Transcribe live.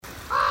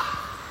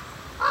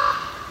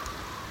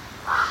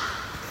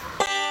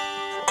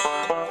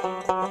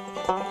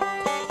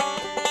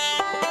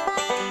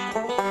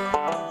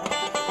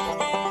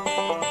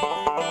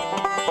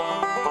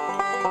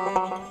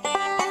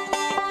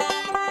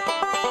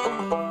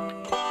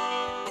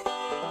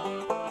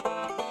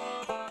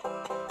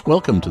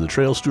Welcome to the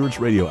Trail Stewards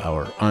Radio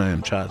Hour. I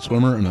am Chad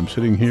Swimmer, and I'm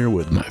sitting here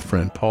with my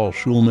friend Paul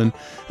Schulman,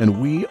 and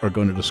we are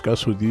going to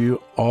discuss with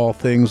you all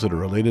things that are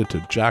related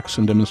to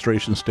Jackson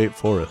Demonstration State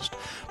Forest.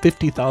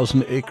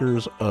 50,000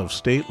 acres of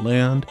state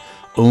land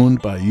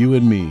owned by you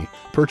and me,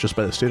 purchased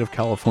by the state of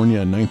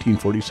California in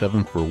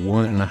 1947 for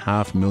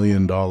 $1.5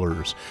 million.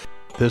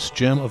 This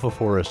gem of a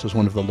forest is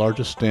one of the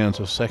largest stands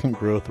of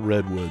second-growth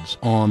redwoods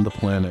on the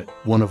planet,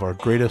 one of our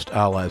greatest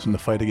allies in the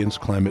fight against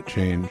climate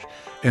change,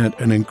 and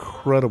an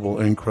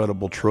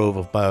incredible trove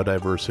of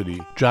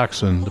biodiversity.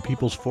 Jackson, the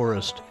People's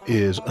Forest,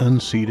 is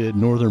unceded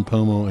northern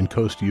Pomo and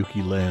Coast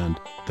Yuki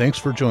land. Thanks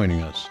for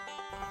joining us.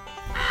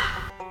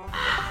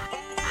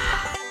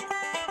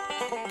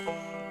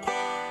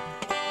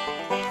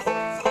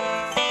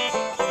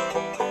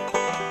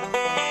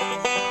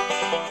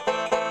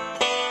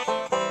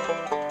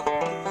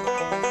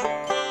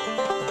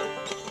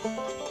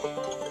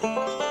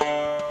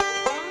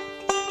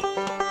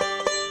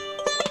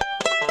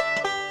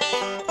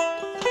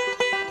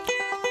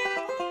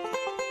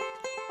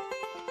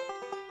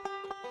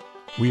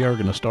 We are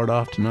going to start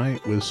off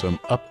tonight with some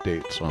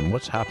updates on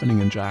what's happening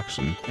in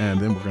Jackson,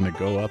 and then we're going to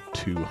go up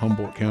to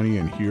Humboldt County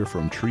and hear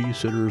from Tree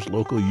Sitters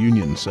Local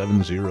Union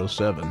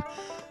 707.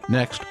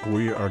 Next,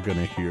 we are going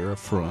to hear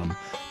from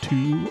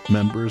two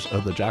members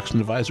of the Jackson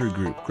Advisory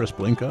Group, Chris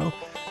Blinko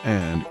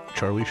and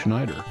Charlie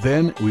Schneider.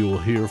 Then we will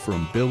hear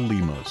from Bill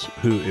Lemos,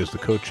 who is the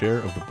co-chair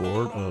of the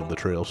board of the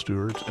Trail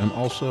Stewards and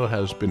also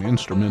has been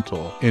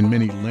instrumental in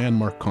many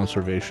landmark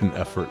conservation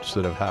efforts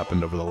that have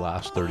happened over the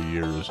last 30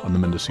 years on the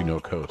Mendocino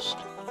coast.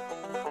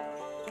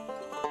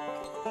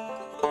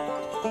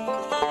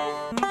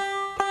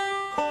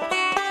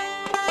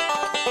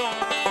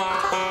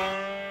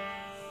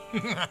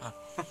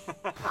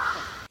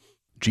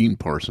 Gene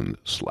Parsons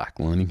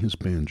slacklining his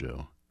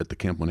banjo at the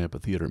Camp One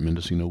Amphitheater at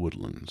Mendocino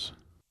Woodlands.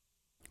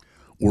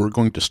 We're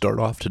going to start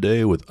off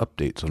today with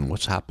updates on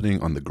what's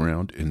happening on the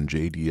ground in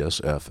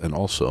JDSF and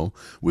also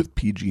with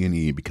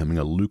PG&E becoming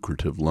a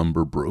lucrative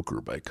lumber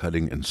broker by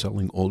cutting and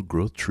selling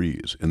old-growth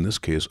trees, in this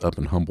case up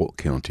in Humboldt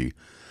County.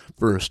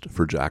 First,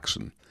 for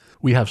Jackson.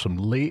 We have some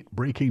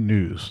late-breaking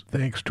news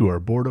thanks to our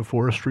Board of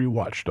Forestry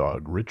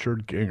watchdog,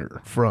 Richard Ginger,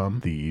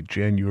 from the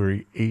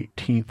January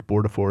 18th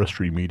Board of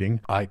Forestry meeting.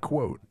 I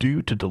quote,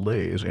 "Due to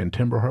delays in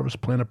timber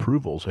harvest plan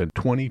approvals and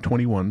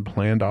 2021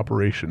 planned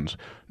operations,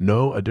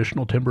 no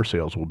additional timber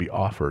sales will be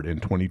offered in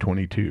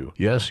 2022.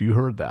 Yes, you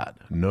heard that.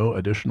 No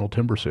additional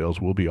timber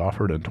sales will be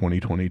offered in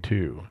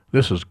 2022.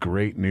 This is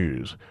great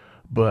news.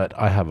 But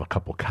I have a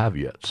couple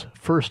caveats.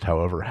 First,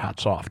 however,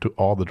 hats off to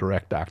all the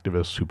direct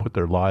activists who put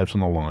their lives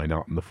on the line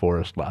out in the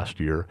forest last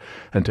year,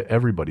 and to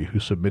everybody who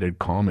submitted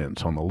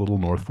comments on the Little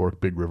North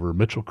Fork, Big River,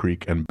 Mitchell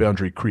Creek, and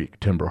Boundary Creek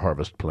timber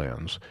harvest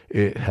plans.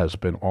 It has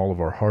been all of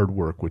our hard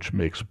work which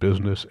makes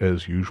business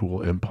as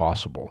usual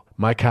impossible.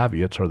 My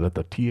caveats are that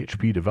the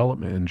THP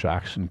development in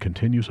Jackson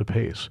continues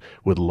apace,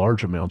 with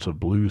large amounts of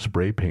blue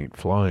spray paint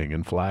flying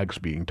and flags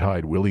being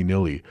tied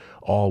willy-nilly,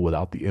 all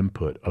without the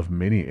input of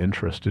many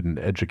interested and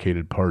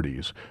educated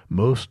parties,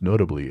 most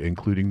notably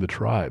including the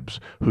tribes,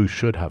 who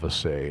should have a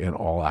say in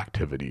all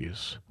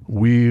activities.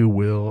 We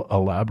will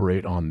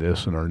elaborate on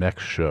this in our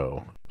next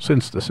show,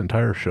 since this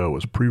entire show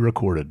was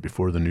pre-recorded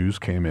before the news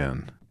came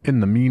in. In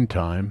the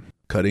meantime,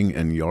 cutting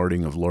and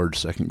yarding of large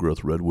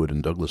second-growth redwood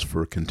and Douglas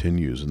fir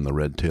continues in the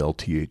Redtail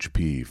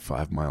THP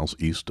 5 miles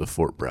east of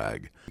Fort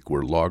Bragg,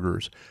 where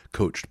loggers,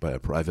 coached by a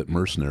private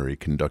mercenary,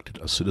 conducted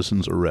a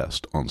citizen's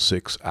arrest on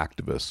 6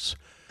 activists.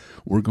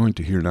 We're going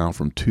to hear now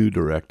from 2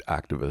 direct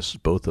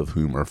activists, both of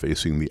whom are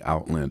facing the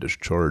outlandish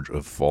charge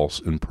of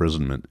false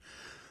imprisonment.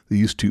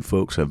 These 2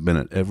 folks have been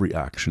at every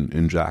action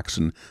in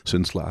Jackson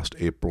since last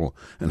April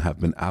and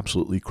have been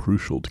absolutely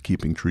crucial to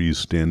keeping trees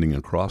standing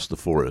across the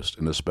forest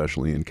and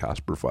especially in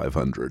Casper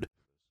 500.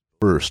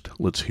 First,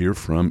 let's hear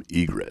from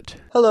Egret.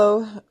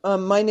 Hello,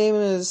 my name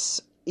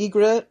is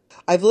Egret.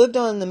 I've lived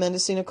on the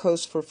Mendocino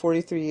coast for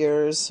 43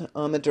 years.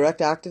 I'm a direct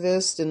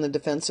activist in the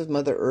defense of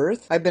Mother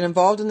Earth. I've been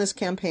involved in this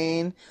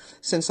campaign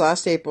since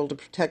last April to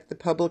protect the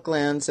public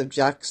lands of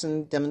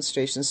Jackson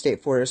Demonstration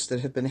State Forest that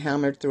have been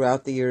hammered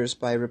throughout the years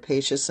by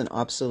rapacious and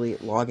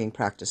obsolete logging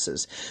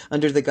practices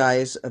under the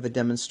guise of a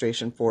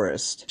demonstration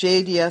forest.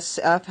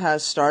 JDSF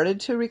has started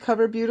to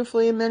recover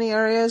beautifully in many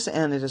areas,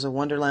 and it is a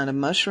wonderland of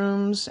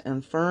mushrooms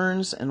and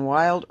ferns and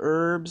wild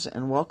herbs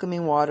and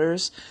welcoming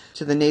waters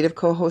to the native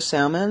coho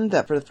salmon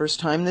that for the first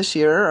time this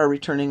year are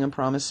returning in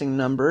promising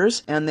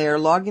numbers, and they are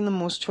logging the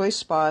most choice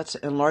spots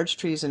and large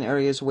trees in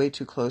areas way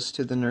too close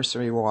to the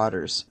nursery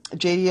waters.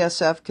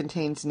 JDSF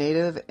contains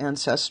native,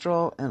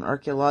 ancestral, and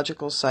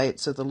archaeological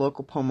sites of the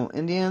local Pomo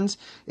Indians.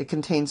 It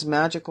contains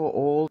magical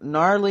old,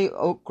 gnarly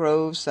oak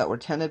groves that were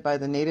tended by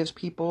the native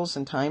peoples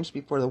in times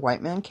before the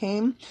white man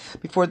came,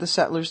 before the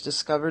settlers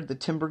discovered the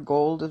timber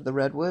gold of the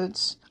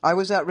redwoods. I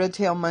was at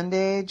Redtail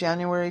Monday,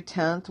 January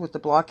 10th, with the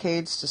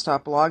blockades to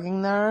stop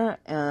logging there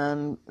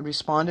and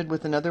respond bonded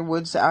with another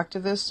woods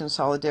activist in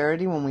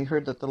solidarity when we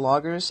heard that the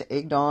loggers,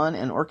 egged on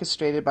and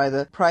orchestrated by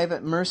the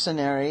private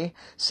mercenary,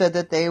 said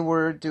that they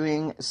were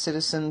doing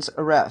citizens'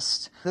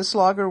 arrest. This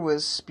logger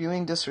was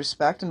spewing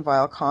disrespect and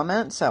vile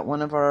comments at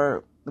one of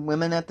our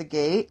women at the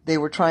gate. They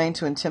were trying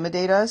to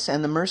intimidate us,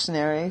 and the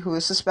mercenary, who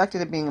is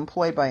suspected of being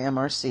employed by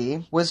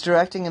MRC, was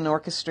directing and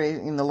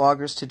orchestrating the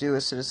loggers to do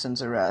a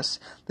citizen's arrest.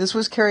 This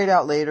was carried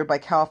out later by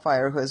CAL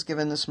FIRE, who has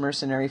given this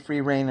mercenary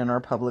free rein in our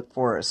public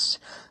forests.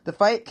 The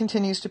fight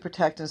continues to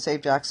protect and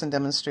save Jackson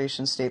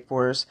Demonstration State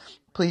Forest.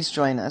 Please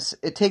join us.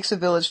 It takes a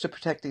village to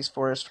protect these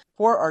forests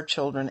for our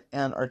children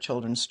and our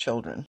children's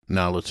children.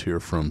 Now let's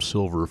hear from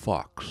Silver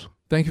Fox.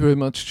 Thank you very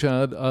much,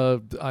 Chad.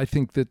 I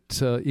think that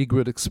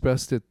Ygritte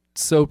expressed it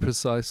so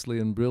precisely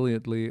and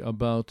brilliantly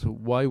about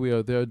why we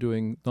are there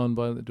doing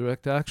nonviolent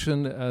direct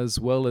action, as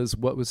well as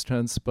what was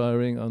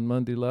transpiring on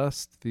Monday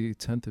last, the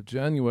 10th of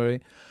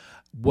January.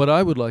 What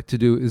I would like to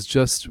do is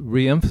just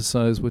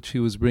re-emphasize what she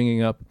was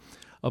bringing up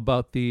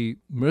about the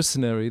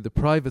mercenary, the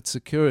private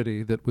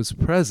security that was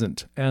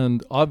present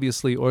and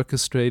obviously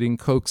orchestrating,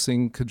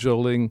 coaxing,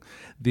 cajoling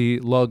the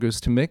loggers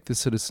to make the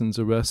citizen's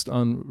arrest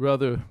on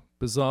rather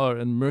bizarre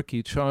and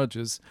murky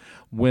charges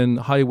when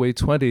Highway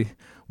 20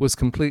 was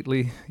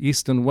completely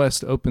east and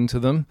west open to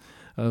them,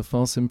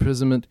 false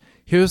imprisonment.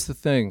 Here's the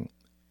thing.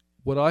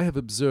 What I have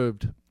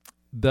observed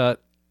that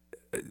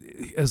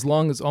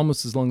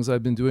almost as long as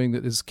I've been doing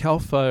that is CAL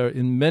FIRE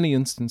in many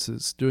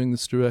instances during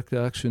this direct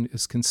action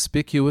is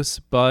conspicuous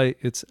by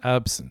its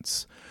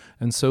absence.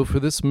 And so for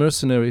this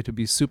mercenary to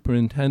be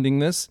superintending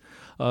this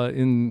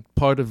in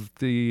part of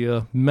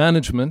the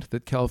management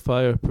that CAL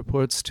FIRE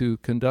purports to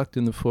conduct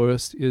in the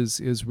forest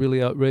is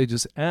really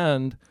outrageous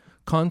and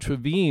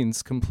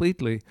contravenes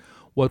completely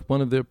what one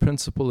of their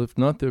principal, if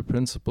not their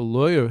principal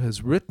lawyer,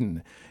 has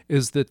written,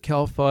 is that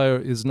CAL FIRE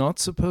is not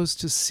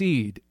supposed to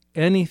cede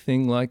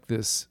anything like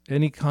this,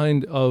 any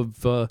kind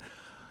of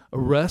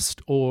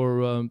arrest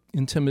or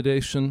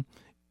intimidation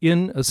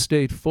in a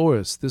state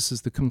forest. This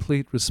is the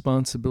complete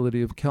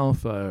responsibility of CAL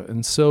FIRE.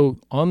 And so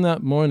on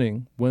that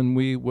morning when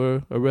we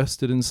were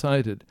arrested and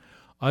cited,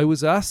 I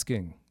was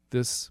asking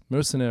this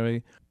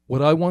mercenary,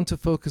 what I want to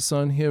focus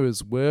on here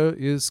is where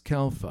is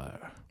CAL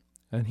FIRE?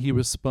 And he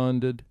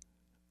responded,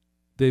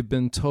 they've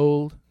been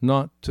told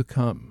not to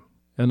come.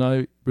 And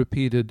I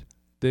repeated,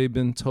 they've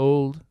been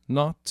told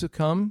not to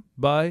come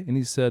by, and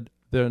he said,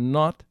 they're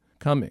not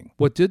coming.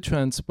 What did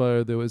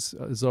transpire, there was,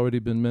 has already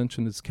been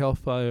mentioned, is CAL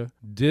FIRE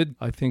did,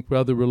 I think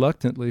rather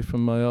reluctantly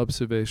from my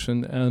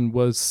observation, and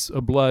was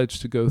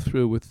obliged to go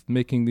through with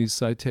making these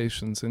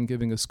citations and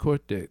giving us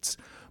court dates.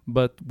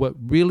 But what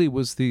really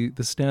was the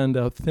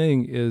standout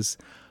thing is,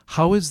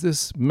 how is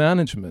this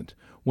management,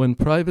 when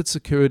private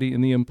security in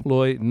the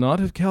employ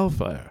not of CAL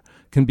FIRE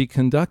can be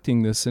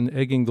conducting this and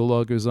egging the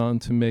loggers on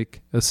to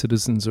make a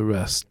citizen's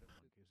arrest?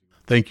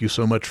 Thank you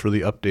so much for the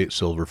update,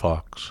 Silver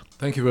Fox.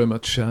 Thank you very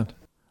much, Shad.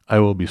 I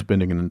will be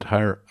spending an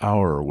entire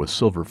hour with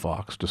Silver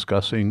Fox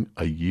discussing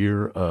a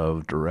year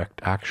of direct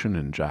action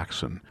in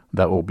Jackson.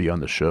 That will be on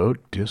the show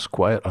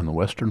Disquiet on the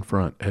Western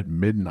Front at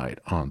midnight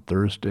on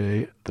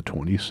Thursday the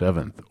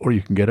 27th. Or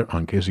you can get it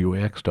on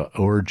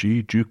kzoax.org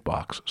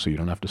jukebox so you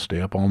don't have to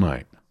stay up all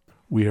night.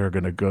 We are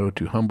going to go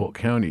to Humboldt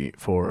County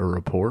for a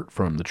report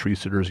from the Tree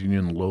Sitters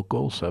Union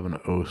Local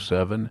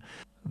 707.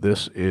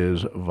 This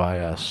is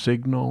via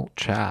Signal,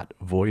 chat,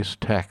 voice,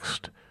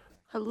 text.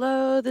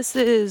 Hello, this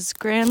is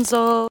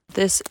Granzel.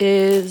 This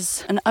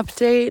is an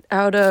update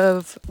out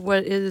of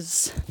what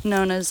is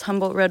known as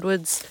Humboldt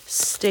Redwoods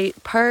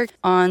State Park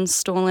on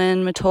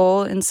stolen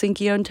Mattole and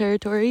Sinkyone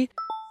territory.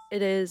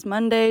 It is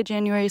Monday,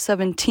 January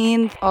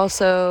 17th,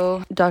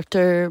 also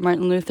Dr.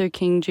 Martin Luther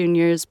King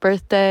Jr.'s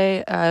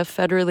birthday, a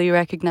federally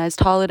recognized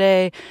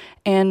holiday,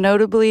 and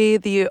notably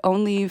the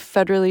only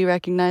federally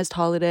recognized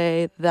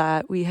holiday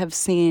that we have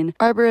seen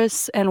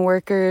arborists and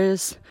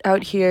workers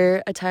out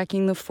here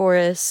attacking the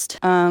forest.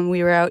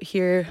 We were out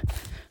here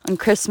on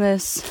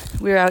Christmas,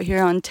 we were out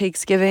here on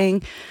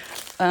Thanksgiving,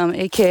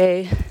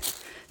 aka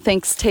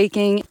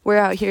Thanks-taking. We're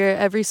out here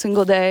every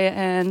single day,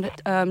 and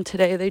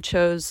today they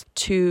chose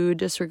to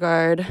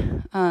disregard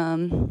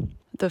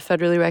the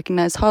federally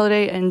recognized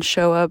holiday and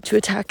show up to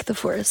attack the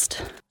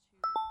forest.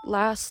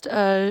 Last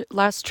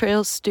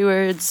Trail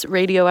Stewards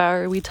radio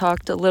hour, we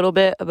talked a little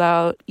bit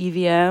about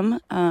EVM,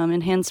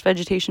 Enhanced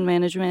Vegetation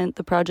Management,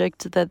 the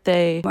project that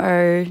they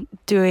are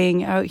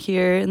doing out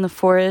here in the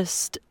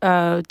forest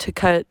to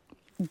cut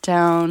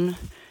down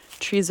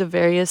trees of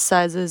various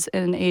sizes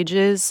and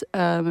ages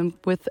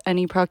with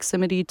any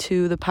proximity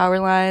to the power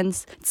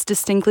lines. It's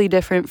distinctly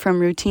different from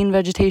routine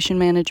vegetation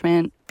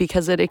management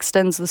because it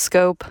extends the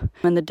scope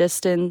and the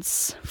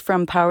distance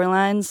from power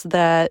lines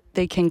that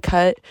they can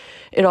cut.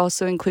 It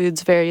also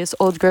includes various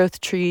old growth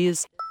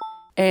trees.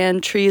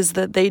 and trees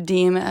that they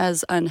deem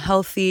as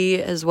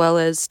unhealthy, as well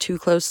as too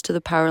close to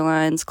the power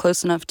lines,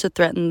 close enough to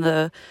threaten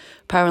the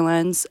power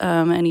lines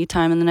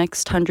anytime in the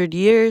next 100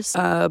 years.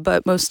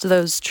 But most of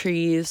those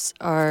trees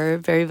are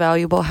very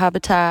valuable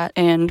habitat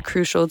and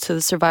crucial to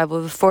the survival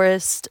of the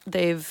forest.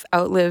 They've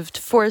outlived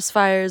forest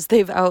fires.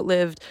 They've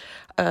outlived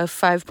a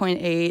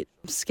 5.8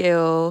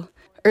 scale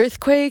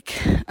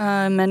earthquake.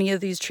 Many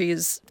of these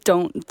trees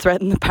don't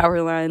threaten the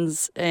power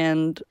lines,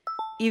 and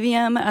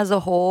EVM as a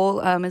whole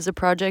is a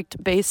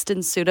project based in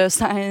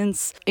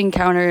pseudoscience,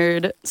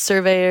 encountered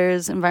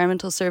surveyors,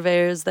 environmental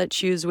surveyors that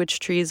choose which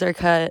trees are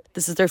cut.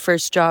 This is their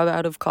first job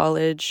out of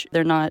college.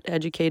 They're not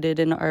educated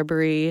in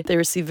arbory. They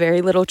receive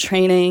very little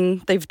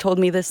training. They've told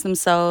me this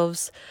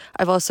themselves.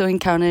 I've also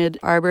encountered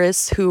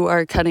arborists who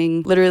are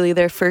cutting literally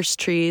their first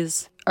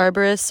trees.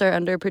 Arborists are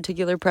under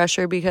particular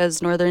pressure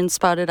because northern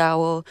spotted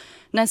owl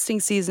nesting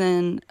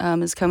season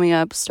is coming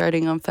up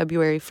starting on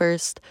February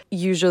 1st.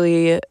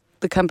 Usually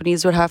the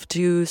companies would have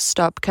to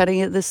stop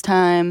cutting at this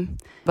time,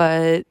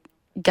 but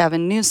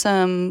Gavin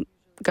Newsom,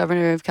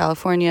 governor of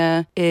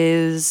California,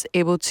 is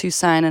able to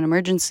sign an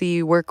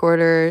emergency work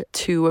order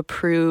to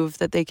approve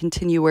that they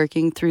continue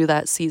working through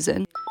that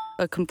season.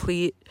 A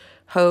complete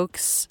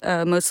hoax,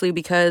 mostly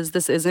because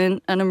this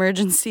isn't an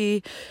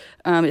emergency.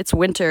 It's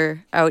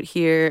winter out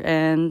here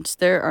and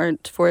there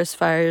aren't forest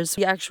fires.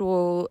 The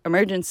actual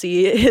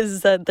emergency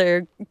is that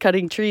they're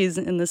cutting trees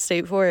in the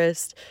state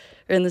forest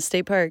or in the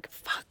state park.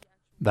 Fuck.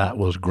 That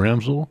was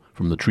Gramsel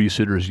from the Tree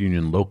Sitters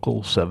Union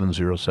Local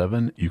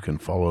 707. You can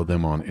follow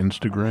them on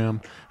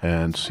Instagram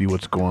and see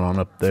what's going on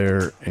up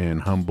there in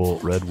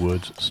Humboldt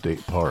Redwoods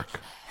State Park.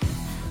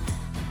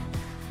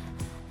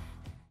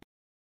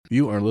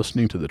 You are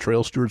listening to the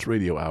Trail Stewards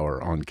Radio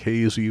Hour on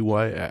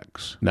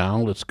KZYX. Now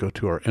let's go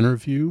to our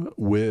interview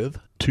with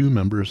two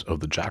members of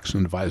the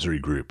Jackson Advisory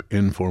Group,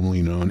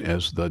 informally known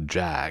as the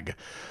JAG.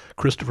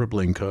 Christopher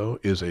Blinko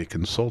is a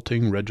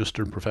consulting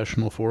registered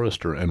professional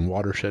forester and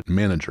watershed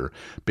manager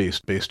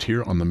based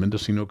here on the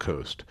Mendocino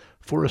coast.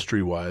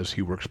 Forestry-wise,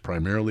 he works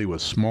primarily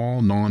with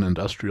small,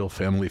 non-industrial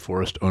family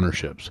forest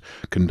ownerships,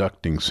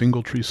 conducting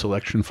single-tree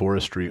selection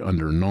forestry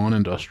under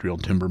non-industrial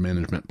timber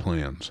management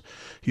plans.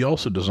 He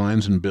also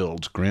designs and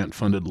builds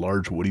grant-funded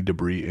large woody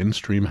debris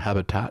in-stream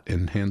habitat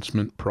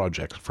enhancement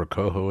projects for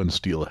coho and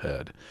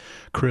steelhead.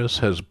 Chris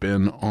has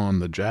been on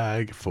the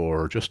JAG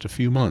for just a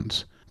few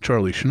months.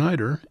 Charlie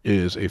Schneider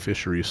is a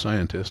fisheries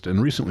scientist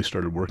and recently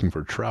started working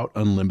for Trout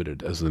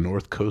Unlimited as the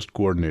North Coast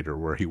Coordinator,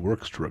 where he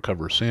works to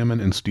recover salmon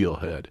and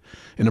steelhead.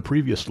 In a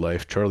previous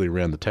life, Charlie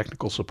ran the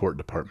technical support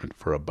department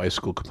for a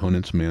bicycle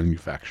components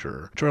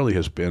manufacturer. Charlie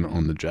has been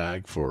on the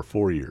JAG for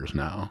 4 years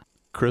now.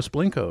 Chris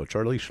Blinko,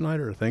 Charlie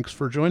Schneider, thanks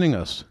for joining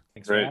us.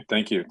 Great,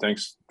 thank you.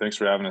 Thanks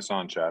for having us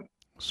on, Chad.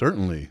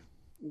 Certainly.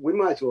 We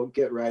might as well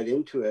get right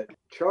into it.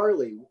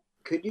 Charlie,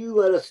 could you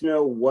let us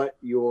know what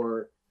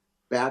your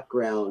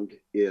background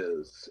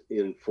is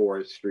in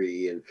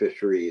forestry and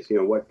fisheries? You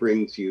know, what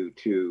brings you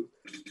to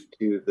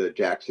the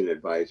Jackson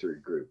Advisory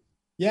Group?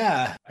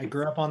 Yeah, I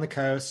grew up on the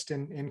coast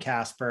in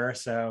Casper,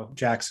 so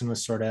Jackson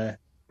was sort of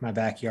my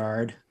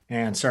backyard,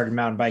 and started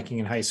mountain biking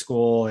in high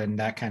school, and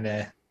that kind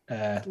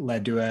of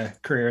led to a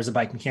career as a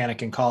bike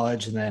mechanic in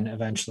college, and then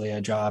eventually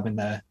a job in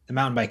the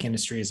mountain bike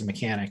industry as a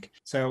mechanic.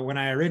 So when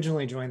I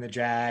originally joined the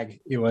JAG,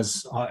 it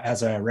was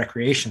as a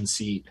recreation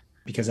seat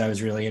because I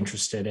was really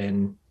interested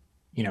in,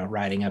 you know,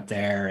 riding up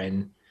there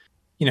and,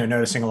 you know,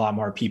 noticing a lot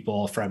more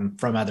people from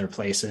other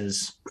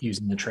places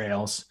using the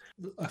trails.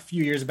 A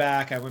few years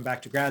back, I went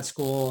back to grad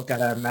school, got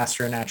a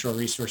Master of Natural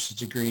Resources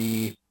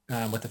degree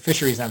with a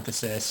fisheries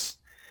emphasis.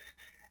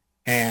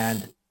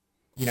 And,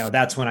 you know,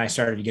 that's when I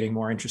started getting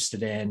more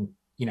interested in,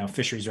 you know,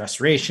 fisheries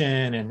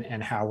restoration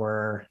and how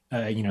we're,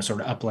 you know, sort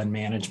of upland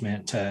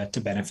management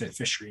to benefit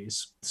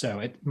fisheries.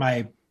 So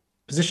my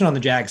position on the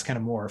JAG is kind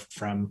of morphed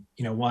from,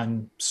 you know,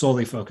 one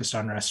solely focused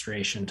on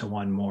restoration to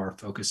one more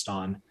focused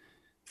on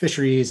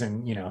fisheries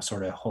and, you know,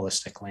 sort of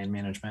holistic land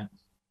management.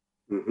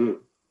 Mm-hmm.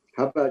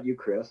 How about you,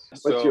 Chris?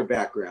 What's your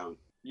background?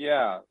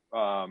 Yeah.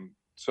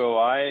 So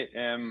I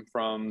am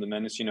from the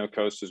Mendocino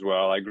coast as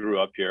well. I grew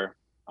up here.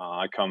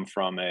 I come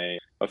from a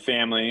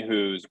family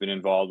who's been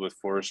involved with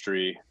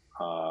forestry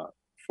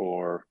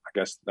for, I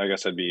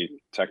guess I'd be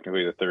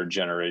technically the third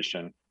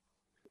generation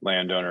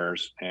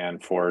landowners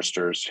and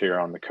foresters here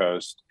on the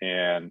coast.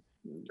 And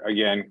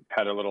again,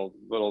 had a little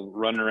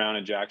run around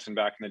in Jackson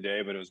back in the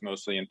day, but it was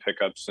mostly in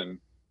pickups and,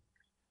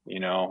 you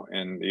know,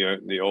 and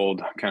the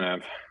old kind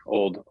of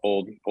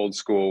old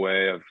school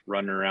way of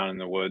running around in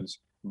the woods.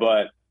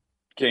 But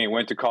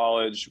went to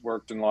college,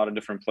 worked in a lot of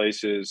different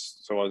places.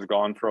 So I was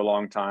gone for a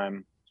long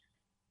time,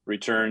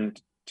 returned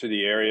to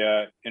the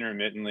area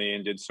intermittently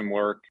and did some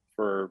work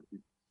for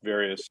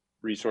various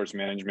resource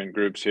management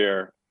groups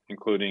here,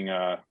 including,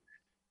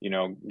 you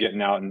know,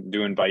 getting out and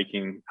doing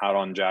biking out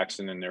on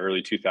Jackson in the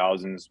early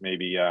 2000s,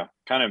 maybe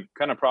kind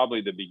of probably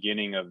the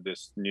beginning of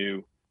this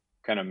new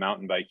kind of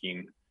mountain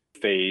biking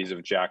phase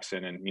of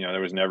Jackson. And, you know,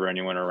 there was never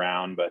anyone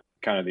around, but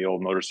kind of the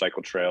old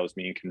motorcycle trails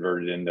being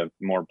converted into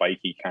more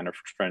bikey kind of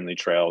friendly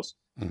trails.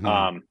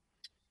 Mm-hmm.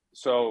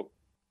 So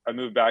I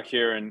moved back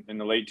here in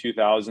the late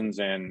 2000s,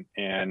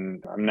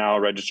 and I'm now a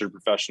registered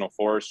professional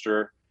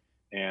forester.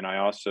 And I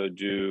also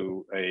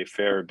do a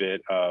fair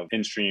bit of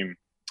in-stream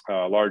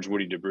large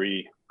woody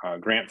debris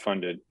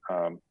grant-funded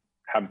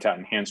habitat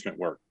enhancement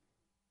work.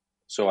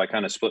 So I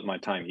kind of split my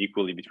time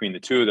equally between the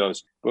two of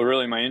those. But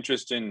really, my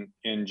interest in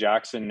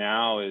Jackson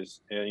now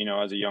is,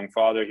 as a young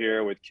father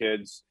here with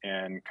kids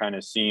and kind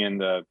of seeing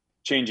the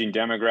changing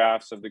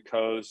demographics of the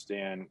coast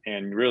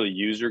and really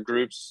user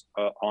groups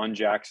on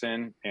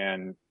Jackson.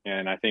 And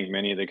I think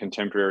many of the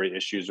contemporary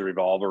issues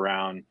revolve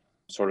around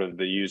sort of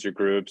the user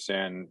groups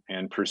and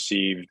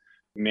perceived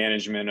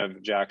management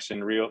of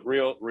Jackson, real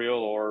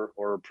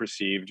or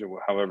perceived,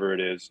 however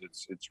it is,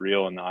 it's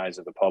real in the eyes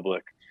of the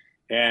public.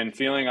 And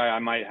feeling I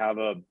might have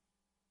a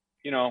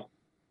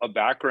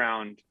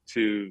background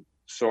to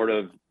sort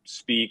of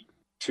speak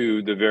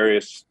to the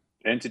various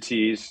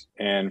entities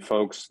and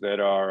folks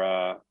that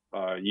are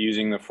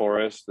using the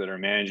forest, that are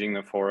managing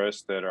the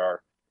forest, that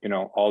are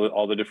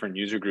all the different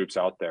user groups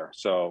out there.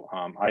 So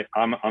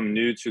I'm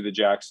new to the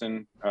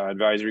Jackson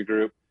advisory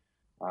group.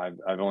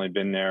 I've only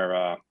been there.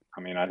 I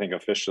think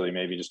officially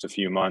maybe just a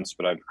few months,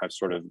 but I've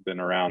sort of been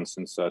around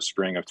since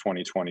spring of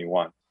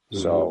 2021.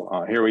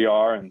 So here we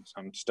are, and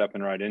I'm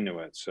stepping right into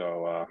it.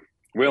 So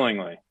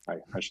willingly,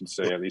 I should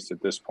say, at least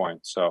at this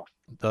point. So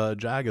the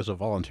JAG is a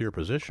volunteer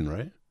position,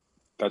 right?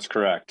 That's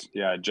correct.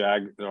 Yeah,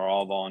 JAG, they're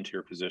all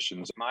volunteer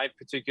positions. My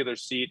particular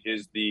seat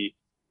is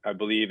I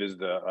believe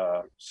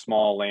the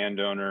small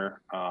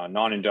landowner,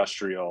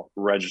 non-industrial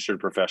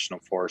registered professional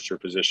forester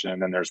position. And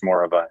then there's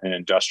more of an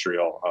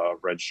industrial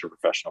registered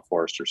professional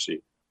forester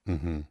seat.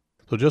 Mm-hmm.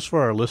 So just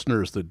for our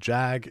listeners, the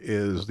JAG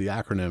is the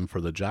acronym for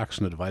the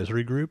Jackson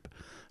Advisory Group.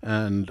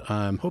 And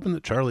I'm hoping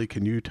that, Charlie,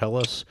 can you tell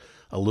us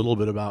a little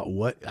bit about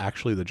what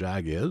actually the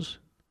JAG is?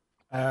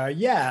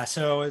 Yeah.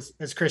 So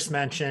as Chris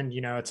mentioned,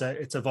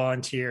 it's a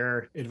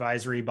volunteer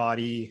advisory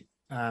body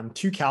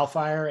to CAL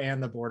FIRE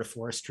and the Board of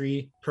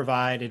Forestry,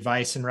 provide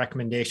advice and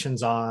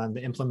recommendations on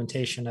the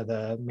implementation of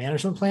the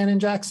management plan in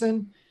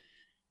Jackson,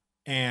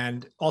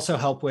 and also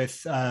help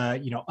with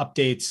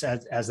updates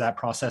as that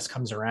process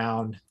comes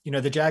around.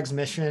 The JAG's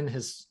mission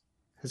has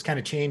kind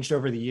of changed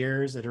over the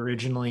years. It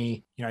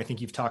originally, I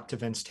think you've talked to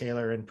Vince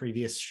Taylor in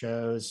previous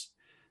shows.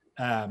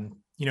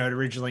 It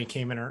originally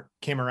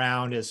came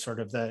around as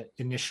sort of the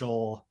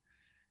initial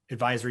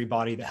advisory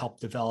body that helped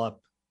develop,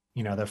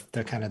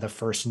 the kind of the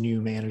first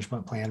new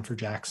management plan for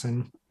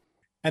Jackson.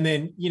 And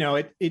then,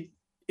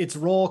 its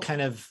role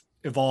kind of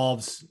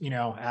evolves,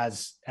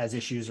 as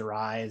issues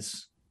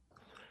arise.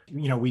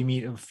 We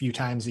meet a few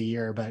times a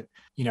year, but,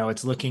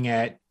 it's looking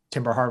at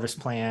timber harvest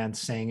plans,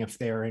 saying if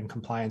they're in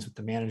compliance with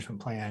the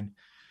management plan.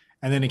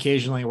 And then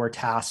occasionally we're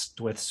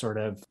tasked with sort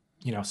of,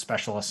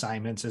 special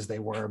assignments as they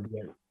were,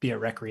 be it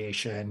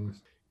recreation,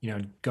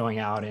 going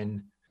out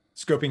and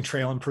scoping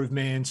trail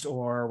improvements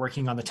or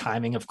working on the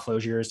timing of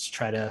closures to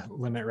try to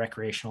limit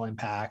recreational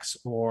impacts,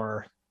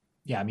 or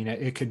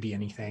it could be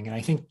anything. And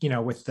I think,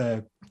 with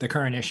the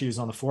current issues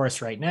on the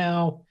forest right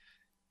now,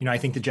 I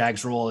think the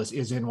JAG's role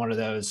is in one of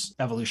those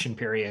evolution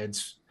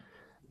periods,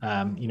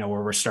 where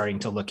we're starting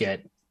to look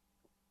at,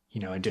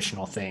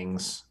 additional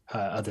things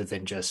other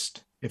than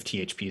just if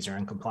THPs are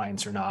in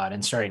compliance or not,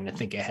 and starting to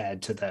think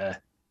ahead to the,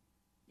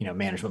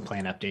 management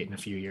plan update in a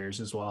few years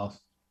as well.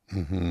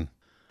 Mm-hmm.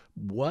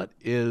 What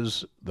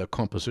is the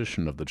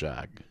composition of the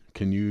JAG?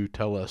 Can you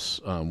tell us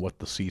what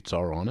the seats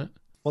are on it?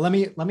 Well,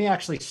 let me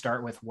actually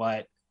start with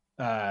what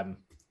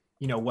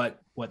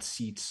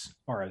seats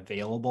are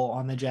available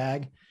on the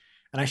JAG.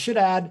 And I should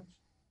add,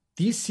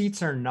 these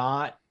seats are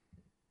not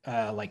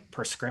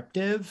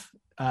prescriptive.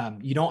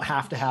 You don't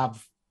have to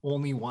have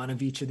only one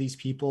of each of these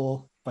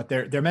people, but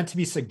they're meant to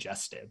be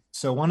suggestive.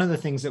 So one of the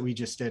things that we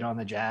just did on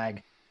the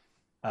JAG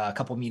a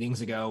couple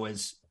meetings ago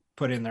was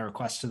put in the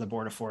request to the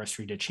Board of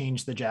Forestry to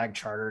change the JAG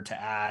charter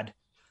to add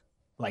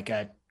like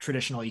a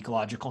traditional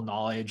ecological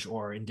knowledge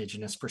or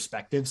indigenous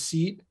perspective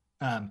seat.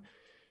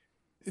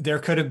 There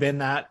could have been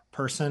that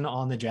person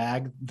on the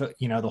JAG,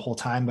 the whole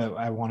time, but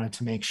we wanted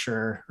to make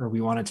sure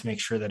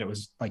that it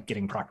was like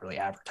getting properly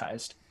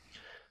advertised.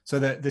 So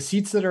the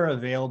seats that are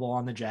available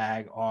on the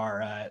JAG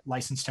are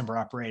licensed timber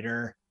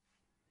operator,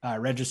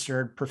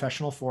 registered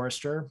professional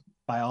forester,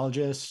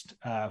 biologist,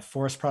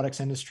 forest products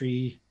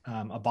industry,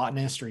 a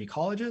botanist or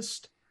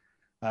ecologist,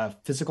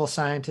 physical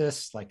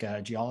scientist like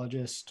a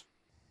geologist,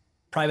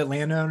 private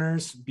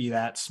landowners, be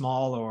that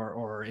small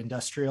or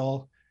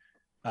industrial,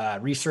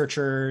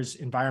 researchers,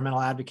 environmental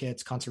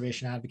advocates,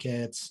 conservation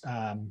advocates,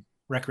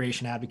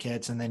 recreation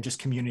advocates, and then just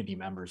community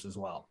members as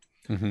well.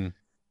 Mm-hmm.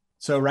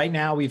 So right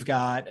now we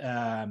have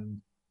a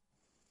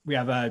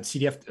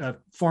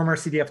former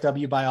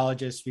CDFW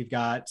biologist. We've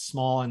got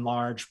small and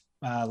large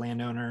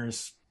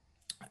landowners.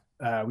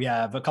 We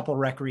have a couple of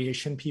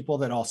recreation people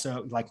that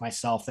also, like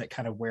myself, that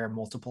kind of wear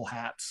multiple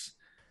hats.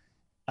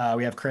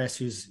 We have Chris,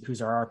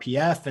 who's our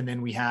RPF, and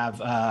then we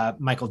have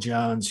Michael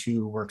Jones,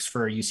 who works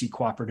for UC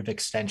Cooperative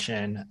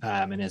Extension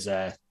and is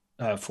a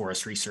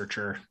forest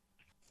researcher.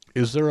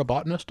 Is there a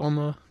botanist on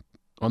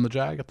the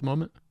JAG at the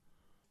moment?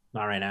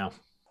 Not right now.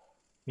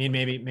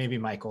 maybe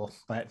Michael,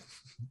 but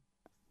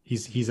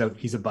he's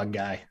a bug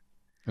guy.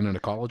 And an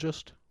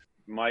ecologist?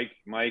 Mike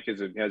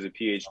has a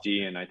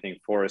PhD in, I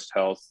think, forest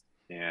health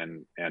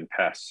and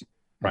pests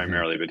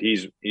primarily, but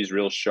he's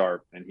real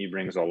sharp, and he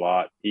brings a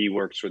lot. He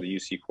works for the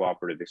UC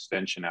Cooperative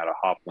Extension out of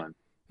Hopland,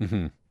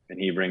 and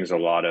he brings a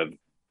lot of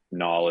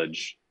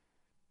knowledge,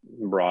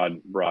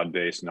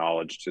 broad-based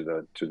knowledge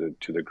to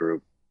the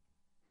group.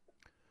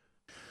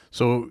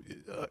 So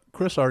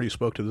Chris already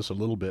spoke to this a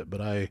little bit,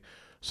 but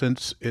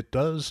since it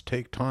does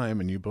take time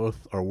and you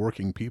both are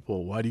working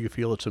people, why do you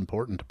feel it's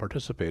important to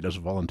participate as a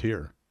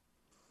volunteer?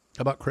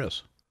 How about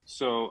Chris?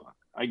 So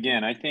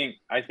again, I think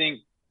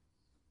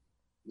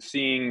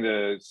seeing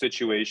the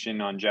situation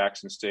on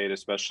Jackson State,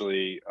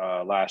 especially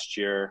last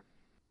year,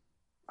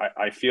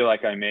 I feel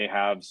like I may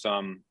have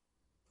some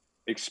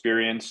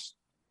experience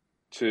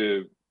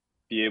to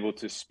be able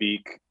to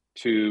speak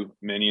to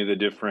many of the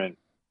different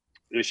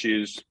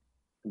issues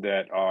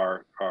that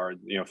are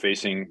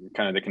facing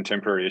kind of the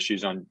contemporary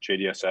issues on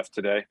JDSF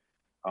today,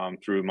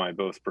 through my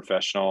both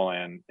professional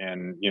and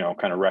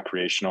kind of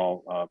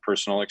recreational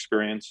personal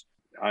experience.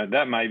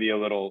 That might be a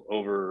little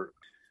over,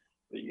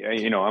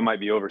 I might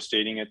be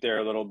overstating it there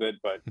a little bit,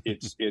 but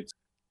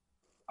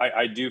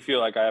I do feel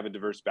like I have a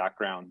diverse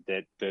background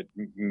that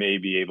may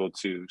be able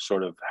to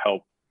sort of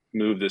help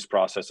move this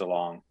process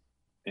along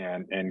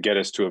and get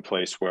us to a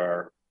place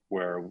where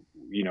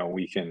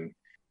we can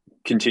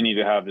continue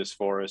to have this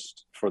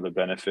forest for the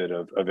benefit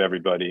of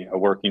everybody, a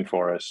working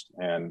forest,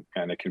 and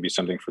it can be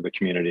something for the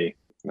community.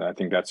 And I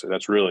think that's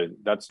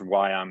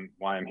why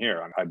I'm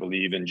here. I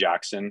believe in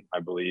Jackson.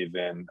 I believe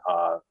in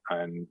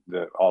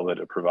all that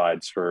it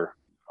provides for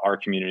our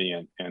community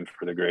and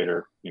for the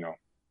greater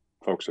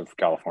folks of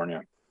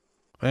California.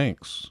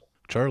 Thanks,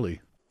 Charlie.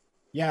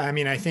 Yeah, I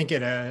mean, I think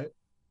at a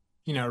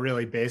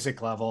really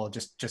basic level,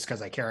 just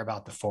because I care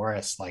about the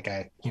forest, like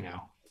I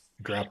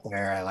grew up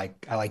there.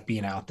 I like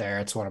being out there.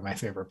 It's one of my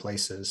favorite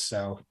places.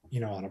 So,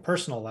 on a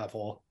personal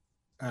level,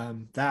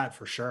 that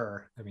for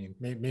sure. I mean,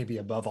 maybe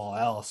above all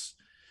else,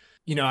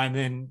 and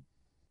then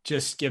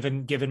just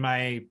given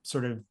my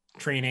sort of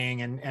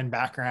training and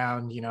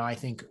background, I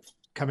think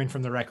coming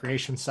from the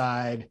recreation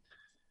side,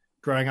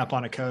 growing up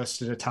on a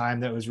coast at a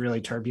time that was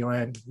really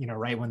turbulent,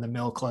 right when the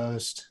mill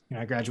closed,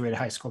 I graduated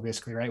high school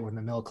basically right when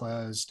the mill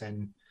closed,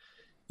 and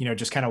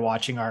just kind of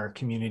watching our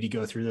community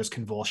go through those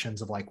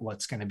convulsions of like,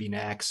 what's going to be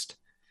next,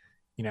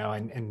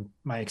 and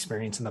my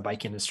experience in the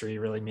bike industry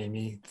really made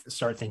me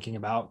start thinking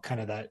about kind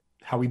of that,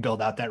 how we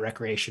build out that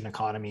recreation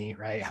economy,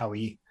 right? How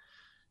we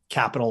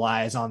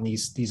capitalize on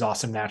these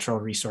awesome natural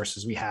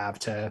resources we have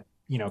to,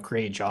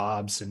 create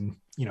jobs and,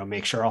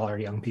 make sure all our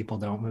young people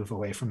don't move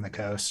away from the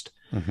coast.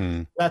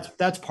 Mm-hmm.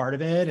 That's part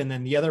of it. And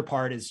then the other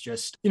part is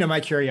just,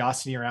 my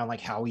curiosity around like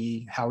how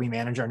we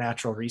manage our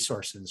natural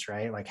resources,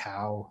 right? Like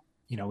how,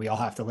 we all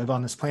have to live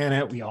on this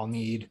planet. We all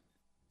need,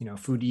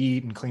 food to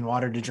eat and clean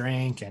water to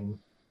drink and,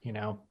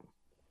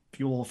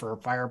 fuel for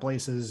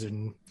fireplaces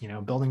and,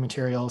 building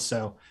materials.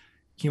 So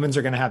humans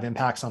are going to have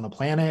impacts on the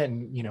planet.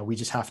 And, we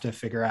just have to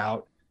figure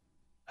out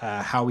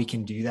how we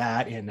can do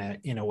that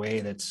in a way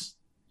that's,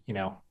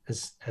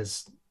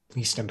 as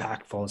least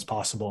impactful as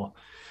possible.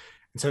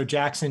 And so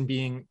Jackson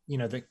being,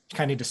 the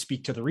kind of to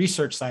speak to the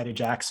research side of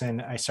Jackson,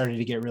 I started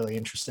to get really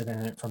interested in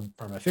it from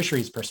a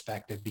fisheries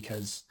perspective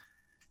because,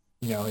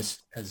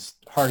 as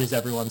hard as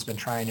everyone's been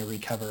trying to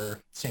recover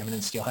salmon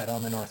and steelhead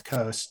on the North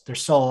Coast,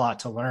 there's still a lot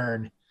to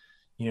learn,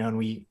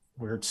 and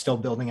we're still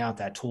building out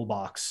that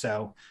toolbox.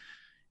 So,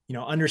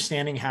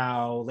 understanding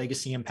how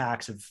legacy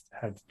impacts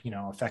have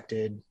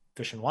affected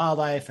fish and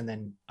wildlife, and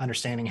then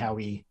understanding how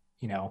we,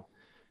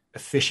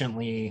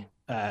 efficiently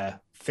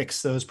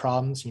fix those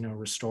problems,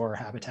 restore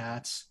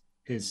habitats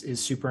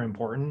is super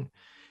important.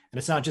 And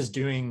it's not just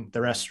doing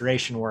the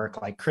restoration work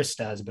like Chris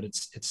does, but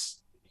it's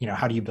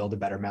how do you build a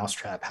better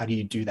mousetrap? How do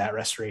you do that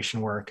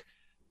restoration work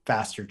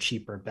faster,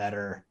 cheaper,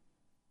 better?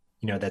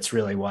 That's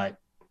really what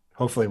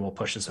hopefully will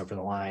push us over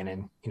the line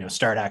and,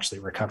 start actually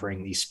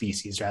recovering these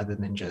species rather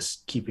than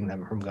just keeping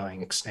them from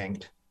going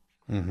extinct.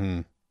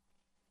 Mm-hmm.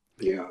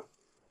 Yeah.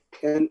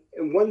 And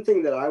one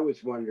thing that I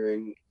was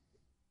wondering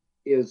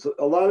is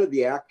a lot of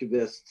the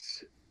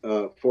activists,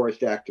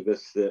 forest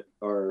activists that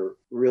are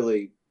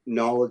really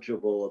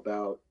knowledgeable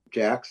about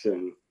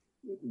Jackson,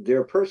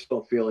 their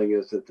personal feeling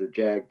is that the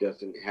JAG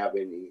doesn't have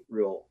any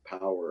real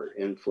power or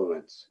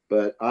influence.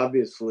 But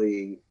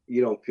obviously,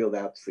 you don't feel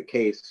that's the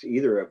case,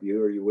 either of you,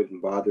 or you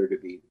wouldn't bother to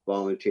be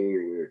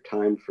volunteering your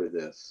time for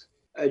this.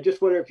 I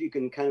just wonder if you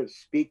can kind of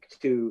speak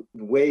to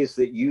the ways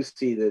that you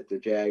see that the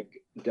JAG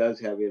does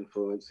have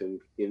influence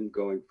and in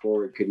going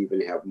forward could even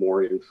have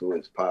more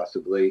influence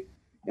possibly.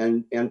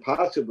 And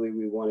possibly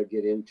we want to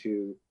get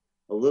into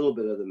a little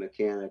bit of the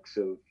mechanics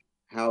of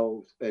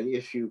how an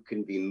issue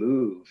can be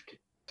moved,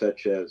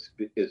 such as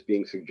is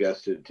being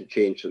suggested to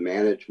change the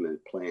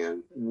management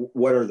plan.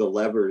 What are the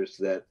levers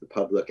that the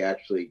public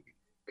actually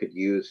could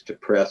use to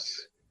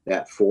press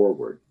that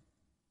forward?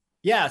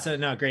 Yeah, so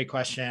no, great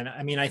question.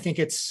 I mean, I think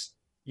it's,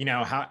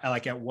 how,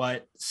 like at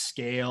what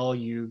scale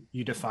you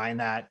define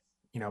that,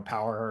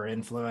 power or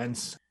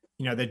influence.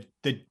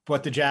 the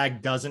what the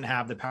JAG doesn't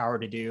have the power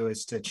to do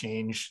is to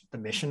change the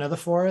mission of the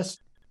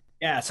forest.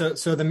 Yeah, so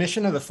the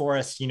mission of the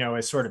forest,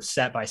 is sort of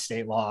set by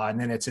state law, and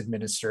then it's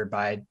administered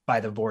by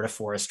the Board of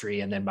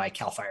Forestry and then by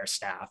CAL FIRE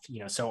staff.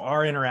 So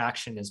our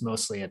interaction is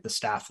mostly at the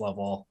staff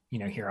level,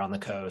 here on the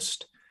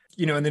coast.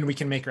 And then we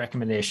can make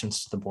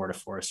recommendations to the Board of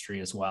Forestry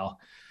as well.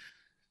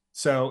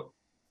 So,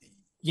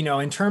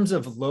 in terms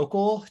of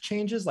local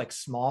changes, like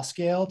small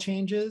scale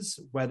changes,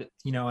 whether,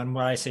 and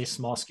when I say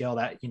small scale,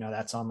 that,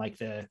 that's on like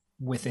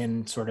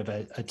within sort of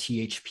a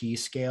THP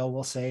scale,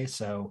 we'll say.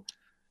 So,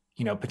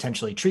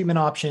 potentially treatment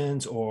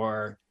options,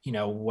 or,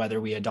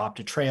 whether we adopt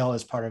a trail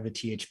as part of a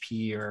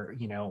THP, or,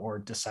 or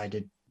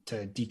decided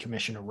to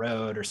decommission a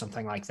road or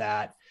something like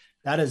that.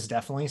 That is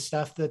definitely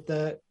stuff that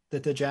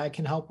the JAG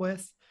can help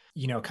with.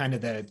 Kind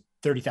of the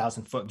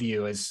 30,000 foot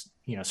view is,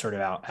 sort of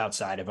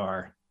outside of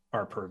our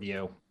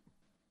purview.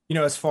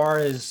 As far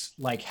as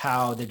like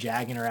how the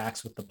JAG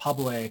interacts with the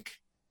public,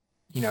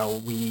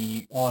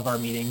 all of our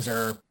meetings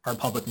are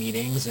public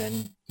meetings,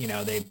 and,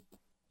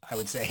 I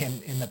would say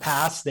in the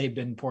past, they've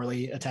been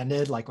poorly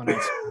attended. Like when I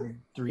was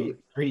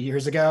 3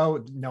 years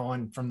ago, no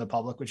one from the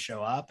public would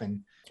show up.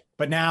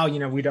 But now,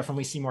 we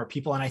definitely see more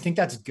people. And I think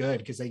that's good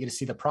because they get to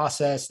see the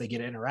process, they get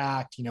to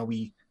interact.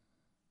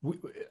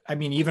 I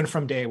mean, even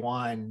from day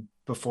one,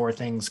 before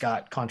things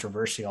got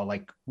controversial,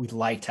 like we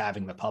liked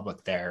having the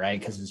public there, right?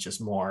 Because it's just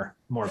more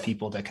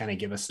people to kind of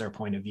give us their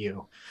point of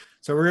view.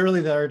 So we're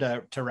really there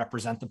to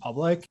represent the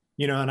public,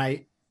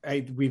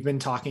 and we've been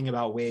talking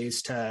about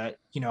ways to,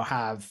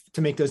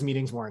 to make those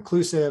meetings more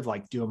inclusive,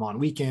 like do them on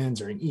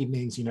weekends or in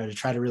evenings, to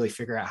try to really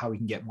figure out how we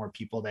can get more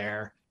people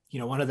there.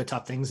 One of the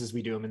tough things is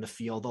we do them in the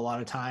field a lot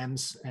of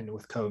times. And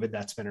with COVID,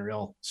 that's been a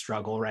real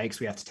struggle, right? Because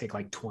we have to take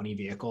like 20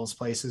 vehicles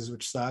places,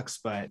 which sucks.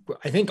 But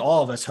I think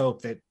all of us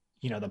hope that,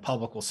 the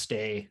public will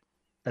stay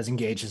as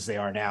engaged as they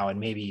are now, and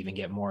maybe even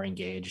get more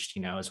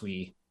engaged, as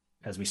we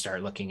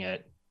start looking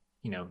at,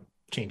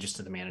 changes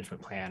to the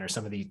management plan, or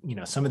some of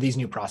these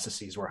new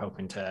processes we're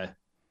hoping to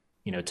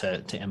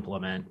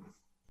implement.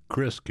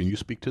 Chris, can you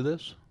speak to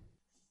this?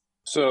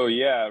 So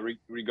yeah,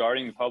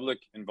 regarding the public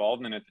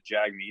involvement at the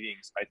JAG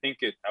meetings,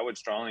 I would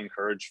strongly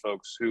encourage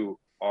folks who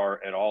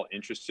are at all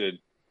interested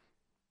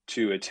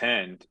to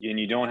attend. And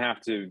you don't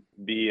have to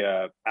be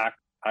a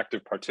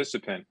active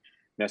participant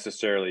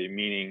necessarily,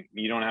 meaning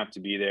you don't have to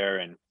be there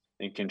and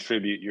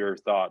contribute your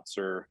thoughts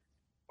or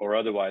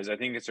otherwise. I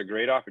think it's a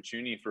great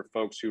opportunity for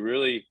folks who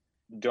really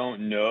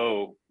don't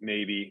know,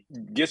 maybe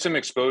get some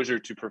exposure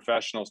to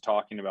professionals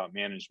talking about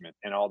management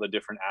and all the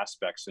different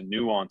aspects and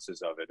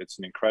nuances of it. It's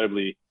an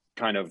incredibly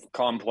kind of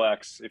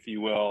complex, if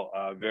you will,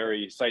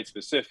 very site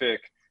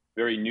specific,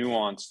 very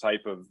nuanced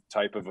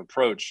type of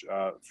approach,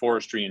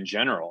 forestry in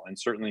general. And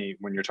certainly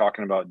when you're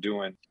talking about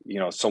doing,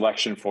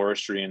 selection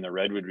forestry in the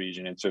Redwood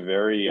region, it's a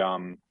very,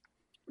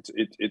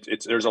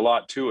 there's a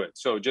lot to it.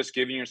 So just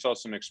giving yourself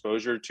some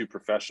exposure to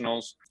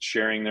professionals,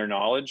 sharing their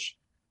knowledge,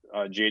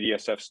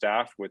 JDSF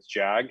staff with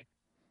JAG,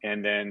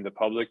 and then the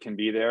public can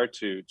be there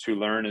to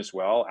learn as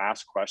well,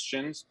 ask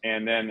questions.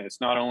 And then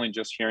it's not only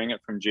just hearing it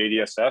from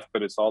JDSF,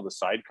 but it's all the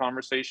side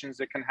conversations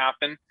that can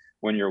happen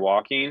when you're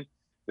walking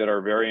that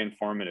are very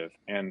informative.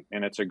 And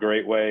it's a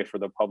great way for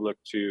the public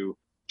to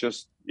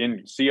just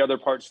see other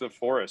parts of the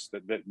forest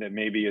that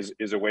maybe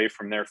is away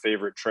from their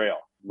favorite trail.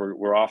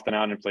 We're often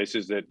out in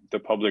places that the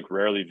public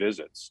rarely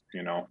visits.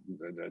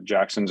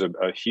 Jackson's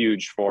a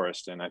huge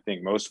forest, and I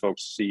think most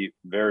folks see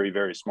very,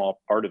 very small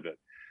part of it.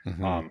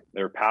 Mm-hmm.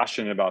 They're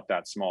passionate about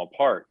that small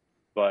part,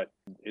 but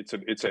it's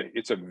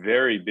a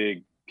very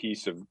big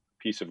piece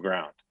of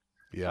ground.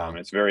 Yeah,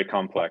 it's very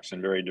complex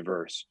and very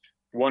diverse.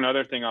 One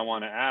other thing I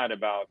want to add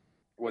about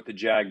what the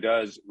JAG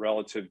does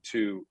relative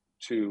to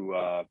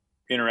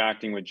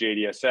interacting with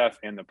JDSF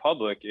and the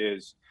public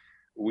is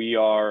we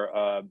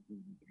are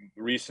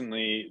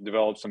recently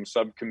developed some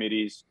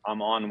subcommittees.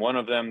 I'm on one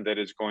of them that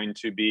is going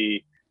to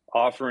be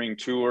offering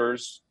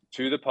tours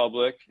to the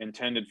public,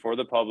 intended for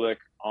the public,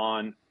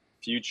 on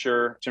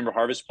future timber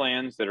harvest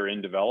plans that are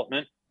in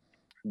development,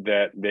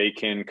 that they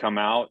can come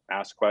out,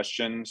 ask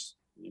questions,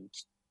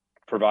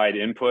 provide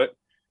input,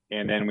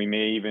 and then we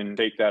may even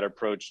take that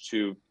approach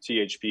to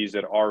THPs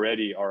that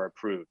already are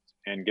approved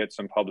and get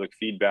some public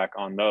feedback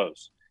on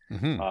those.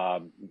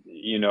 Mm-hmm.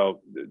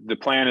 The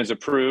plan is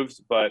approved,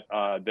 but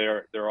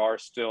there are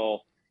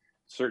still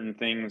certain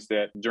things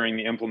that during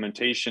the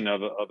implementation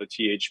of a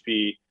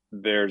THP,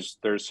 there's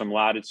some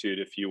latitude,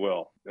 if you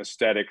will,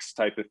 aesthetics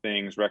type of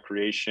things,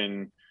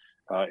 recreation,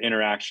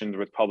 interactions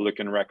with public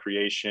and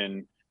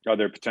recreation,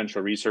 other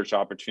potential research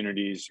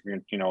opportunities,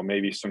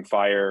 maybe some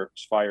fire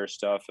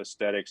stuff,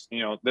 aesthetics,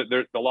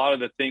 there's a lot of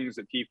the things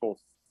that people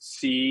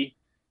see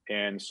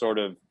and sort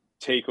of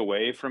take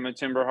away from a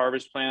timber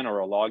harvest plan or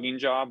a logging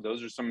job.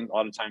 Those are a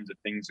lot of times the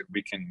things that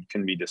we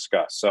can be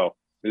discussed. So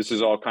this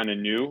is all kind of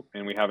new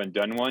and we haven't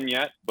done one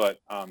yet, but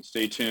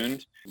stay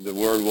tuned. The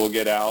word will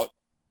get out.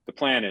 The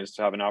plan is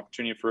to have an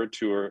opportunity for a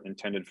tour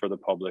intended for the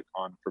public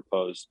on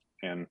proposed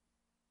and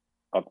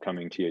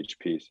upcoming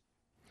THPs.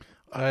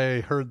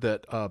 I heard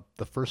that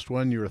the first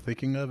one you were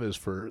thinking of is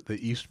for the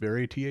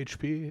Eastbury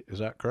THP. Is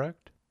that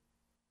correct?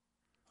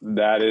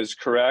 That is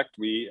correct.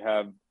 We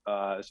have,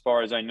 as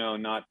far as I know,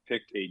 not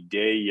picked a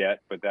day yet,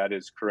 but that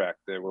is correct.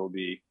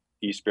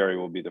 Eastbury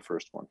will be the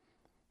first one.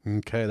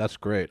 Okay, that's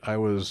great. I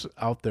was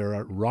out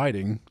there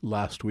riding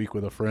last week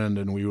with a friend,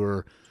 and we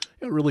were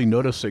really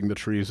noticing the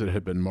trees that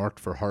had been marked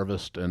for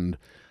harvest and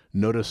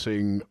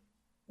noticing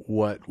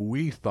what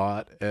we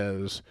thought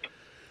as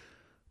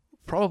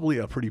probably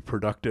a pretty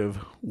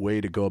productive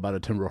way to go about a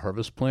timber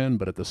harvest plan,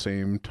 but at the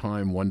same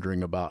time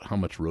wondering about how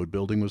much road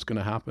building was going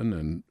to happen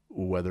and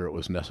whether it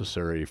was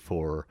necessary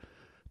for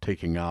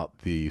taking out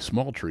the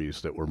small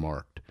trees that were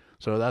marked.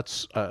 So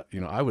that's,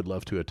 I would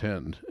love to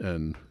attend,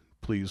 and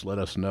please let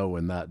us know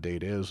when that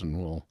date is, and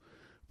we'll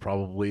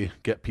probably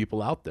get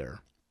people out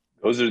there.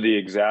 Those are the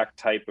exact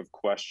type of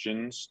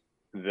questions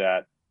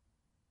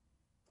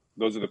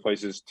those are the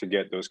places to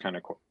get those kind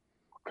of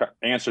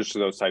answers to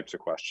those types of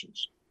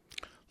questions.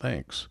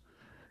 Thanks.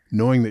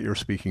 Knowing that you're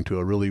speaking to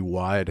a really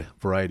wide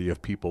variety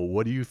of people,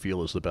 what do you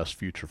feel is the best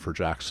future for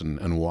Jackson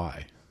and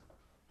why?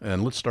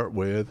 And let's start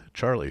with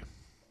Charlie.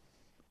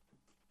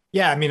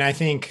 Yeah, I mean, I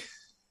think,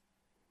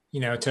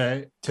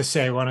 to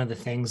say one of the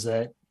things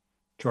that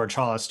George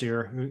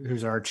Hollister,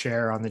 who's our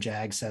chair on the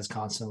JAG, says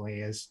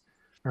constantly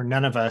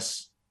none of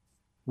us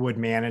would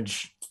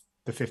manage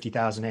the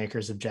 50,000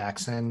 acres of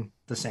Jackson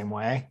the same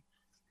way.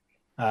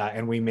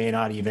 And we may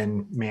not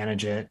even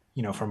manage it,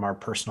 from our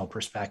personal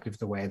perspective,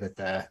 the way that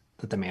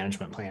the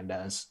management plan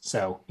does.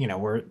 So,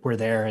 we're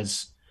there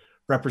as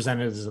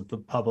representatives of the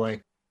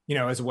public,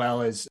 as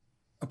well as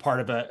a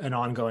part of an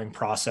ongoing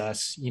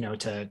process,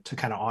 to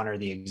kind of honor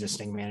the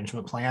existing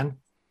management plan.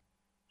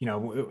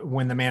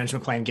 When the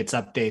management plan gets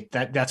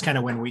updated, that's kind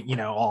of when we,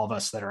 all of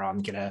us that are on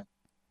get to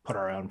put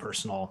our own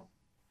personal,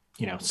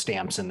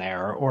 stamps in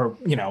there, or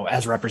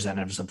as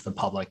representatives of the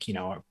public,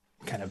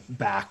 kind of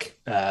back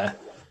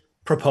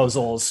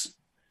proposals,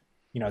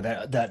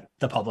 that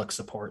the public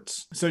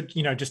supports. So,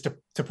 just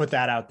to put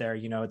that out there,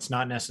 it's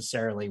not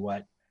necessarily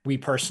what we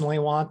personally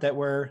want that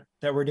we're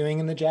doing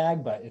in the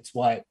JAG, but it's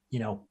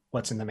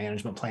what's in the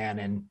management plan.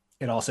 And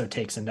it also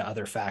takes into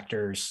other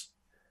factors,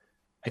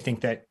 I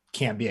think, that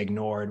can't be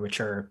ignored,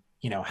 which are,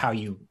 how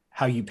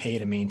you pay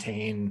to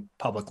maintain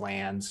public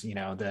lands.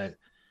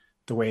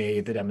 The way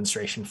the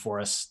demonstration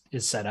forest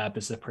is set up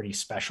is a pretty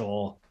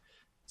special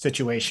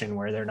situation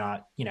where they're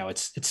not,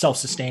 it's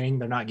self-sustaining.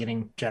 They're not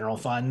getting general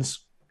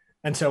funds.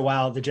 And so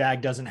while the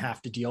JAG doesn't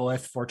have to deal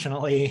with,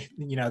 fortunately,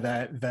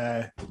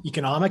 the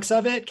economics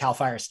of it, CAL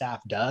FIRE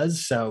staff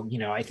does. So,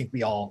 I think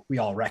we all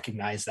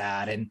recognize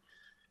that. And,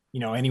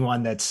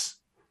 anyone that's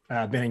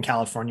been in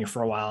California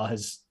for a while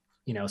has,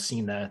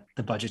 seen the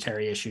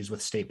budgetary issues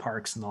with state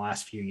parks in the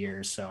last few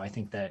years. So I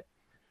think that,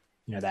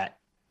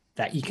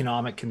 that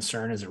economic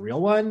concern is a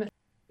real one.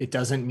 It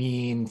doesn't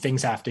mean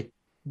things have to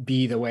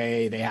be the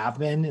way they have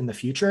been in the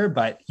future,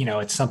 but,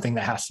 it's something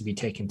that has to be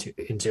taken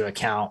into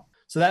account.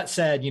 So that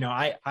said,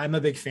 I'm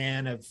a big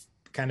fan of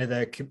kind of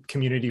the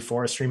community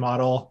forestry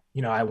model.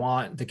 I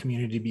want the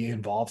community to be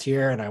involved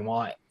here, and I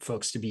want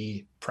folks to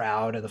be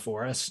proud of the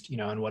forest,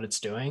 and what it's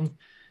doing.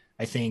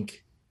 I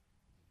think,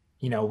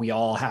 we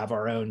all have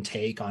our own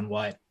take on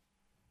what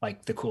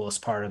like the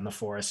coolest part in the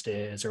forest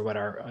is, or what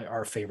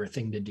our favorite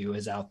thing to do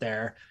is out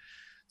there.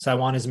 So I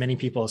want as many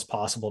people as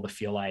possible to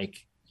feel like,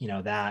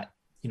 that,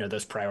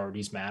 those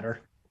priorities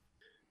matter.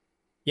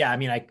 Yeah. I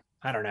mean,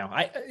 I don't know.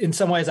 In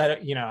some ways, I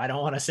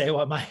don't want to say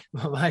what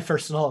my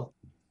personal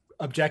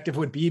objective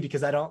would be,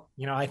 because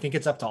I think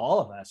it's up to all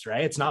of us,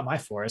 right? It's not my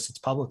forest, it's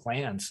public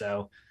land.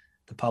 So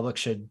the public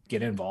should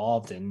get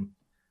involved, and,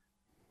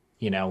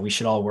 we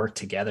should all work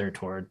together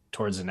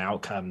towards an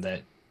outcome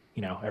that,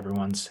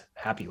 everyone's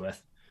happy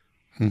with.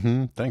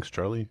 Thanks,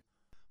 Charlie.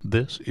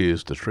 This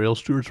is the Trail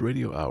Stewards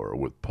Radio Hour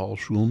with Paul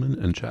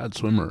Schulman and Chad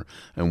Swimmer,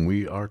 and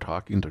we are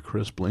talking to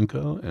Chris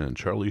Blinko and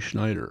Charlie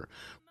Schneider.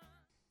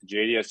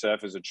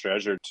 JDSF is a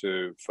treasure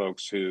to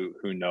folks who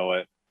know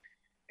it.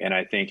 And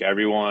I think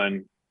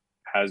everyone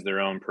has their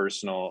own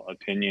personal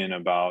opinion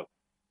about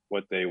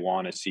what they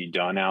want to see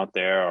done out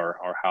there,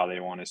 or how they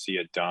want to see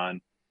it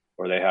done,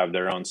 or they have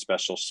their own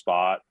special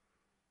spot,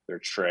 their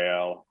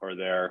trail, or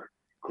their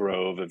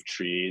grove of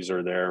trees,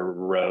 or their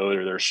road,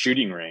 or their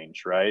shooting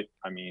range, right?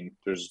 I mean,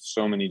 there's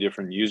so many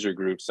different user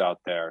groups out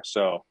there.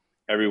 So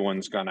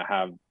everyone's going to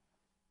have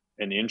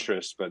an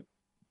interest, but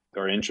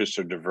their interests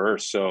are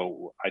diverse.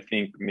 So I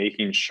think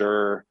making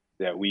sure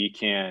that we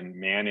can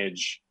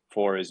manage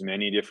for as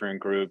many different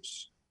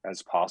groups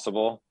as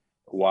possible,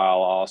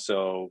 while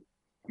also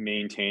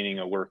maintaining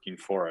a working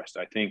forest,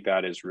 I think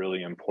that is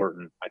really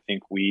important. I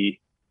think we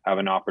have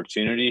an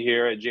opportunity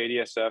here at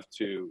JDSF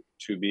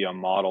to be a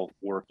model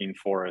working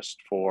forest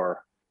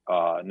for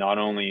not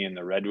only in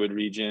the Redwood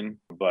region,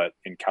 but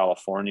in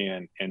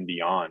California and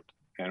beyond.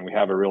 And we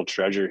have a real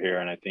treasure here.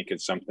 And I think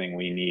it's something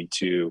we need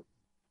to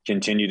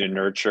continue to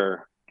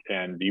nurture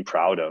and be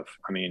proud of.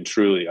 I mean,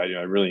 truly, I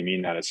really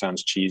mean that. It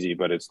sounds cheesy,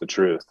 but it's the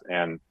truth.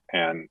 And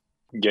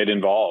get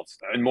involved.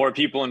 And more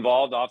people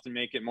involved often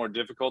make it more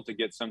difficult to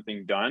get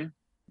something done.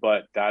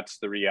 but that's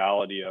the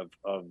reality of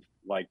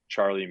like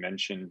Charlie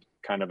mentioned,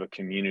 kind of a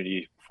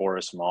community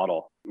forest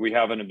model. We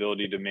have an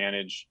ability to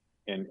manage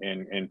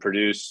and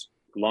produce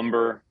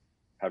lumber,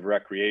 have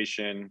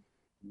recreation,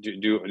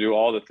 do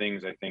all the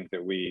things I think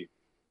that we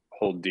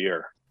hold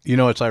dear. You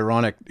know, it's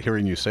ironic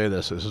hearing you say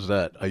this. This is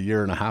that a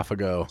year and a half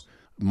ago,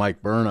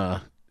 Mike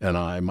Berna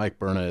Mike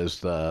Berna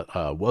was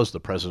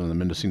the president of the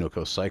Mendocino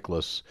Coast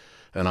Cyclists,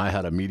 and I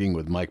had a meeting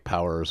with Mike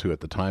Powers, who at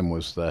the time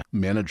was the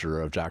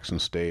manager of Jackson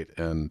State,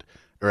 and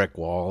Eric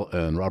Wall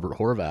and Robert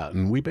Horvat.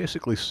 And we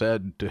basically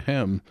said to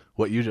him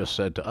what you just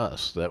said to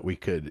us, that we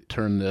could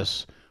turn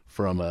this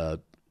from a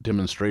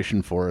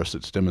demonstration forest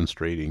that's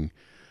demonstrating,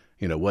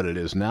 what it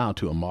is now,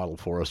 to a model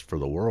forest for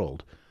the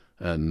world,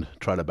 and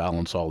try to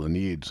balance all the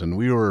needs. And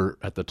we were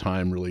at the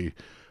time really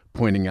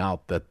pointing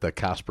out that the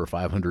Casper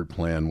 500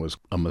 plan was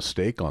a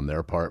mistake on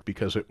their part,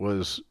 because it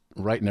was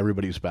right in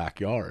everybody's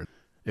backyard.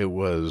 It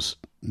was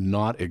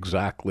not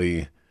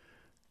exactly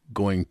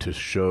going to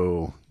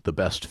show the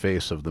best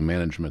face of the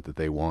management that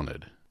they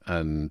wanted.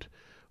 And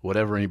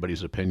whatever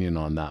anybody's opinion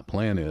on that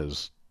plan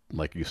is,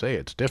 like you say,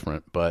 it's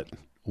different, but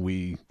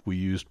we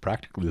used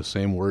practically the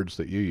same words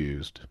that you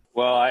used.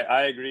 Well,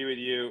 I agree with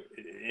you.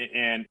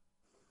 And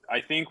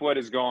I think what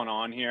is going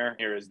on here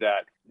is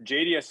that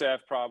JDSF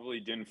probably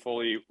didn't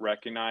fully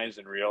recognize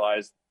and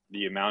realize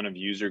the amount of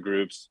user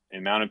groups, the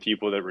amount of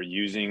people that were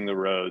using the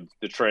roads,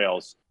 the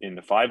trails in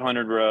the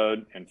 500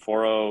 road and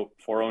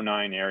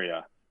 409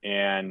 area.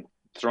 And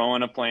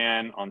throwing a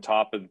plan on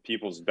top of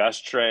people's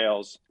best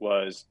trails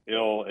was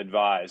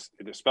ill-advised,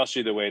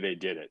 especially the way they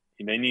did it.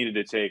 They needed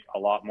to take a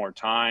lot more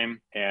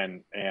time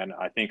and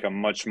I think a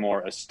much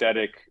more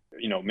aesthetic,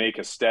 make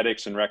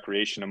aesthetics and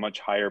recreation a much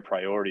higher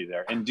priority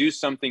there, and do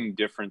something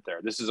different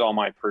there. This is all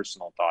my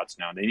personal thoughts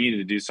now. They needed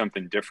to do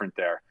something different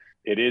there.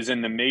 It is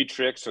in the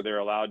matrix, so they're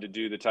allowed to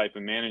do the type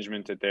of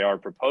management that they are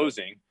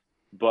proposing,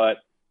 but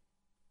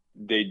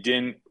they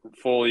didn't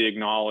fully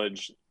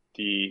acknowledge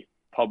the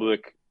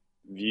public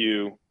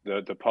view,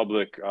 the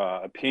public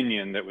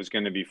opinion that was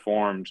going to be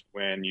formed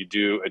when you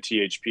do a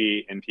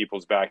THP in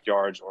people's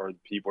backyards or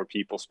where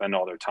people spend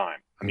all their time.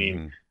 I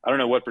mean, I don't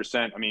know what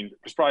percent. I mean,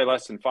 it's probably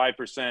less than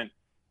 5%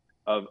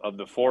 of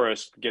the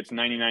forest gets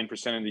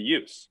 99% of the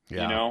use,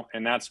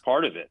 and that's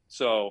part of it.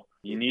 So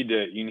you need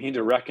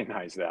to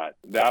recognize that.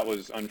 That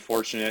was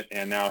unfortunate,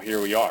 and now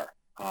here we are.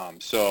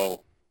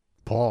 So,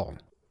 Paul,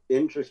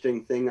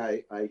 interesting thing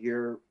I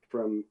hear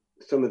from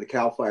some of the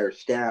CAL FIRE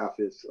staff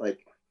is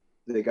like,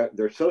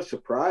 they're so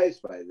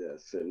surprised by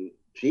this, and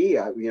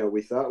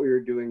we thought we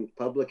were doing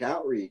public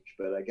outreach,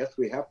 but I guess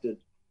we have to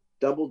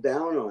double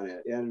down on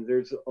it. And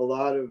there's a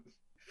lot of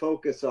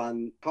focus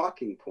on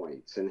talking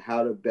points and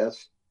how to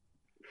best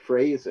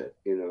phrase it.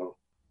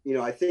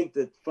 I think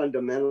that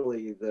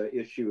fundamentally the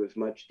issue is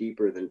much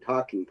deeper than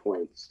talking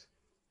points,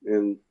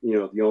 and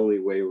the only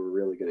way we're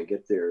really going to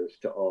get there is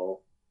to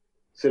all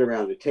sit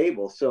around a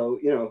table. So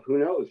who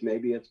knows,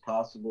 maybe it's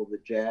possible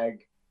that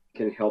JAG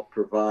can help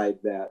provide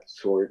that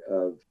sort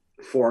of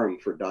forum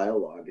for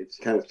dialogue. It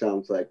kind of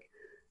sounds like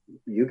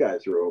you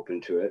guys are open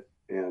to it,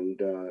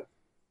 and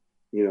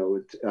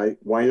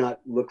why not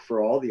look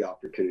for all the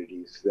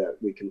opportunities that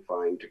we can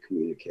find to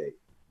communicate?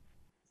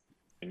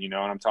 And and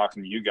I'm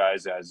talking to you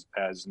guys as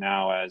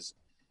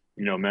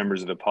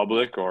members of the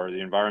public or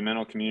the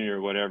environmental community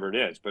or whatever it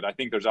is. But I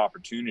think there's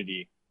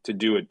opportunity to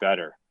do it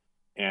better,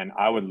 and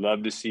I would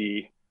love to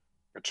see.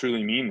 I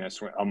truly mean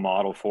this, a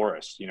model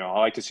forest. I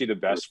like to see the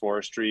best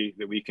forestry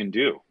that we can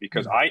do,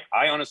 because I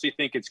honestly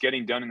think it's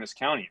getting done in this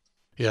county.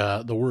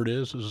 Yeah, the word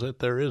is that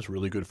there is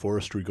really good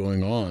forestry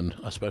going on,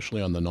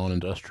 especially on the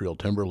non-industrial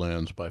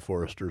timberlands by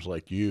foresters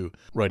like you,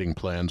 writing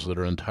plans that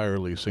are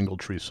entirely single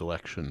tree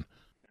selection.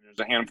 And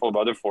there's a handful of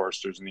other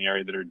foresters in the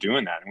area that are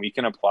doing that, and we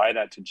can apply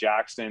that to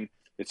Jackson.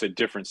 It's a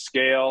different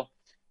scale.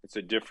 It's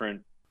a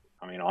different.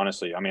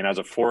 Honestly, as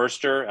a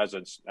forester, as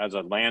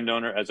a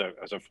landowner, as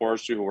a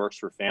forester who works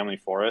for family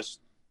forests,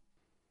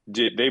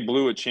 they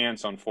blew a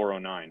chance on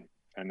 409,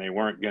 and they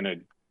weren't going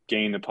to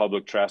gain the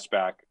public trust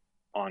back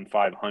on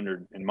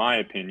 500, in my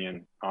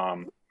opinion,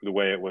 the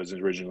way it was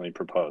originally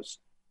proposed.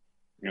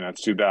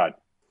 That's too bad.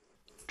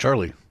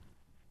 Charlie,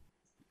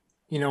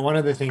 one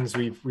of the things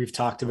we've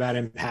talked about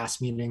in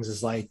past meetings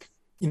is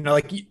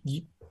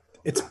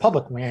it's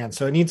public land,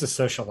 so it needs a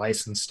social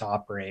license to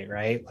operate,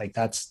 right? Like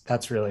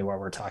that's really what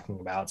we're talking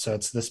about. So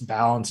it's this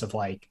balance of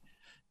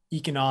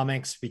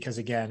economics, because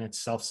again, it's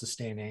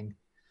self-sustaining.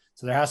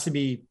 So there has to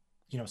be,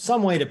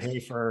 some way to pay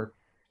for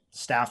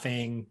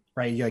staffing,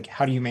 right?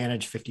 How do you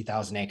manage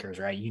 50,000 acres,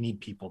 right? You need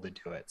people to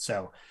do it.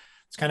 So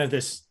it's kind of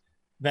this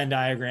Venn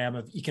diagram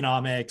of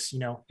economics,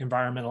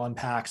 environmental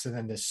impacts, and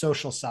then this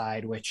social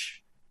side,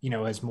 which, is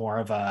it's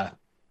more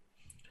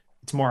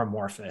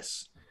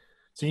amorphous.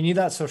 So you need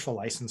that social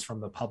license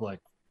from the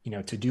public,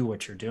 to do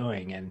what you're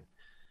doing. And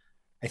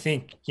I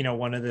think,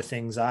 one of the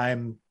things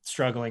I'm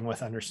struggling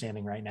with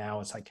understanding right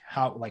now is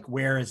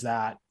where is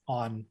that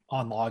on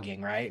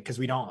logging, right? Because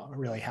we don't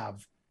really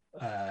have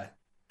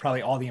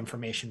probably all the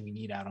information we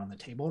need out on the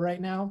table right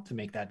now to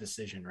make that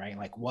decision, right?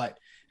 Like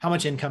how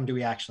much income do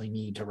we actually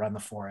need to run the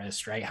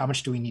forest, right? How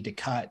much do we need to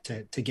cut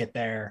to get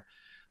there?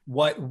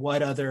 What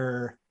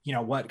other,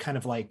 what kind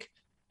of like,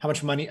 how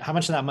much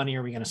of that money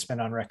are we going to spend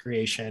on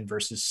recreation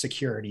versus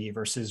security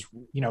versus,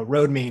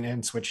 road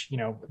maintenance, which,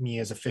 me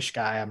as a fish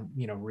guy, I'm,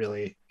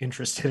 really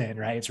interested in,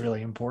 right? It's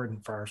really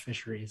important for our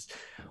fisheries,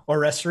 or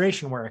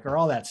restoration work or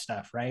all that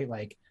stuff, right?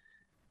 Like,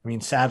 I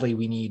mean, sadly,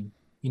 we need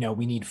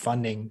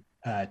funding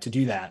to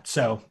do that.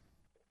 So,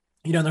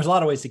 there's a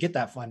lot of ways to get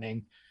that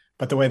funding,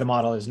 but the way the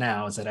model is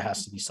now is that it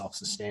has to be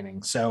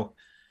self-sustaining. So,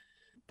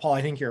 Paul,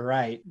 I think you're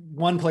right.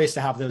 One place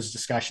to have those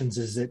discussions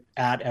is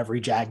at every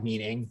JAG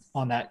meeting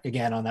on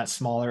that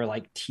smaller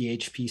like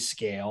THP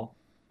scale.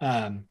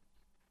 And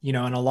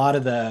a lot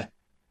of the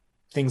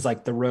things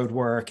like the road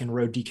work and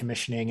road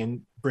decommissioning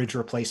and bridge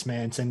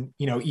replacements and,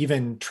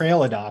 even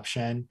trail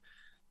adoption,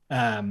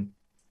 that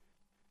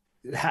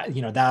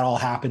all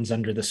happens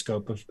under the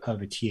scope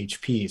of a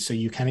THP. So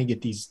you kind of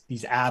get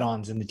these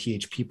add-ons in the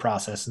THP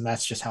process, and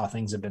that's just how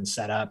things have been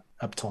set up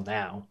till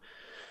now.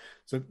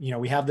 So,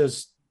 we have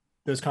those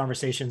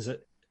conversations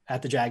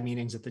at the JAG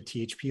meetings at the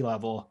THP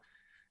level,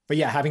 but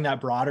yeah, having that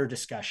broader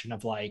discussion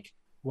of like,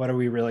 what do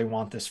we really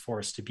want this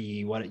forest to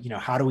be?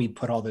 How do we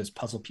put all those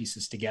puzzle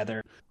pieces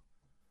together?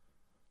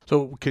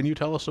 So can you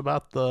tell us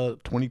about the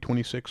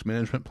 2026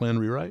 management plan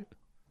rewrite?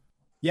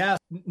 Yeah,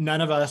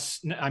 none of us,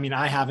 I mean,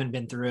 I haven't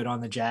been through it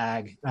on the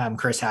JAG.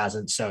 Chris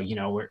hasn't. So,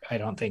 I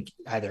don't think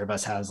either of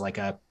us has like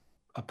a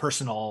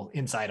personal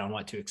insight on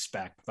what to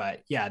expect.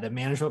 But yeah, the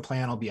management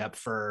plan will be up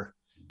for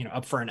an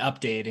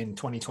update in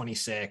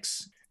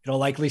 2026. It'll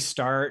likely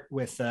start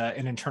with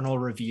an internal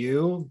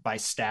review by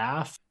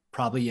staff,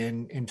 probably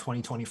in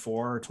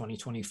 2024 or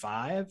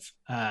 2025.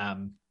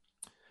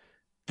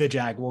 The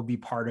JAG will be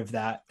part of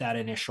that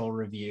initial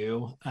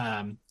review.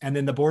 And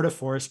then the Board of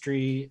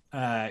Forestry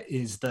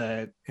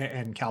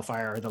and CAL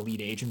FIRE are the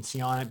lead agency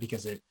on it,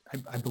 because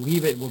I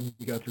believe it will need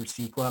to go through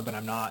CEQA, but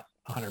I'm not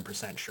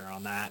 100% sure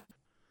on that.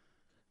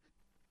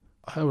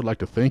 I would like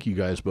to thank you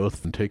guys both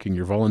for taking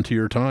your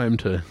volunteer time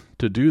to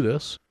do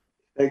this.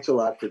 Thanks a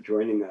lot for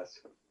joining us.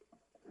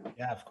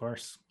 Yeah, of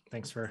course.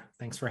 Thanks for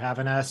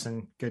having us,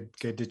 and good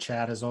to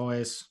chat as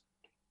always.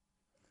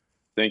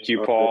 Thank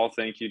you, Paul.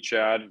 Thank you,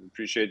 Chad.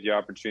 Appreciate the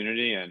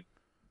opportunity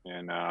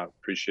and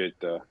appreciate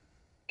the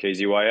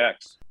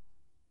KZYX.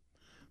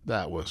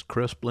 That was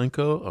Chris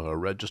Blanco, a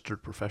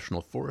registered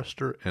professional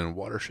forester and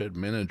watershed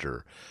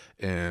manager,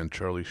 and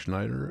Charlie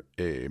Schneider,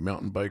 a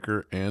mountain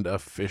biker and a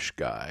fish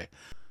guy.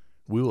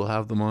 We will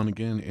have them on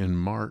again in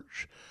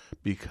March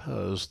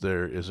because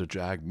there is a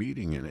JAG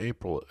meeting in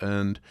April,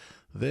 and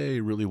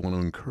they really want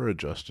to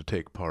encourage us to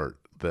take part.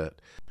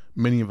 That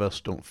many of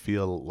us don't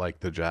feel like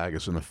the JAG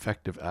is an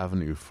effective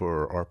avenue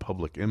for our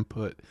public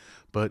input,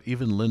 but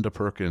even Linda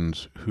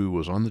Perkins, who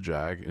was on the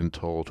JAG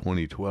until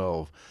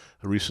 2012,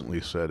 recently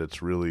said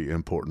it's really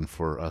important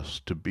for us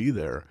to be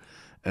there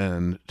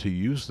and to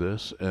use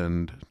this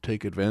and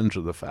take advantage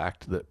of the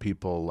fact that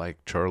people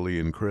like Charlie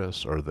and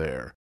Chris are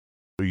there.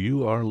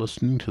 You are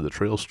listening to the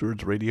Trail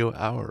Stewards Radio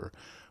Hour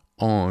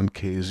on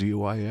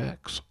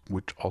KZYX,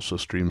 which also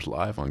streams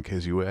live on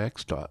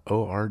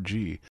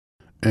kzyx.org.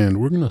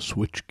 And we're going to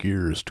switch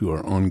gears to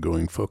our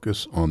ongoing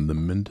focus on the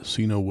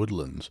Mendocino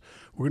woodlands.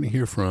 We're going to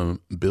hear from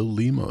Bill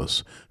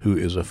Lemos, who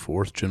is a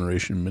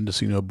fourth-generation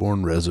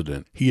Mendocino-born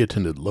resident. He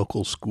attended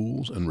local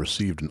schools and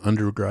received an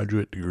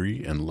undergraduate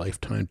degree and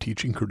lifetime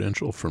teaching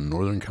credential from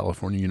Northern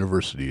California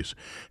universities.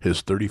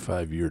 His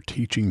 35-year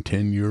teaching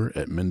tenure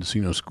at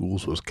Mendocino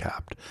schools was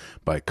capped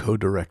by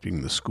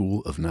co-directing the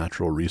School of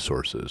Natural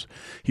Resources.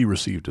 He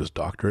received his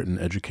doctorate in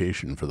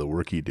education for the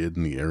work he did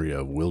in the area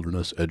of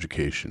wilderness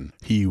education.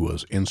 He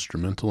was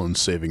instrumental in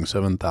saving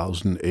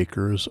 7,000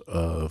 acres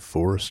of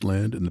forest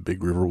land in the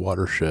Big River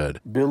watershed.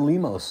 Bill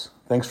Lemos,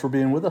 thanks for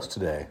being with us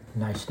today.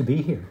 Nice to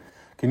be here.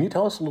 Can you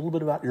tell us a little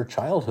bit about your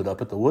childhood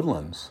up at the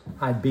Woodlands?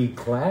 I'd be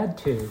glad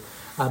to.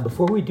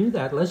 Before we do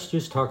that, let's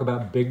just talk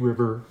about Big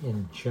River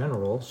in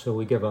general, so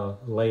we give a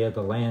lay of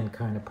the land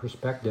kind of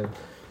perspective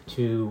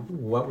to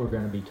what we're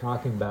going to be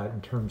talking about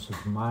in terms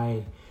of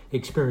my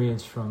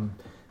experience from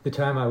the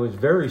time I was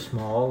very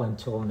small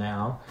until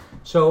now.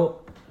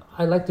 So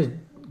I'd like to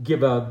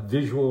give a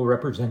visual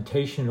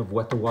representation of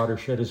what the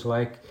watershed is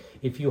like.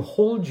 If you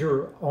hold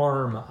your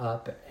arm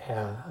up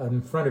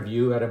in front of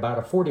you at about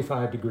a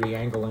 45-degree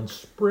angle and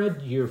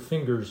spread your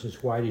fingers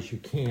as wide as you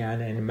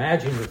can, and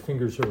imagine your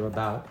fingers are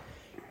about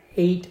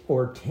 8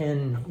 or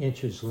 10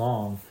 inches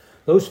long,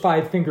 those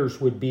 5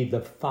 fingers would be the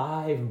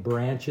 5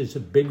 branches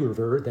of Big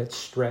River that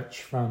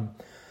stretch from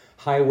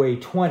Highway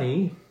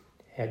 20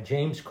 at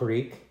James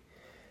Creek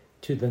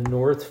to the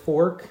North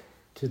Fork,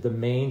 to the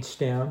main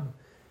stem,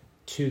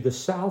 to the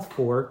South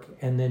Fork,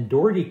 and then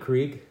Doherty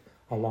Creek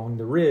along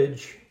the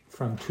ridge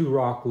from Two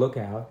Rock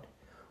Lookout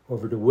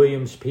over to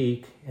Williams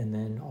Peak, and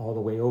then all the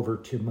way over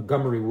to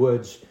Montgomery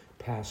Woods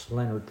past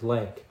Leonard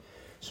Lake.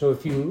 So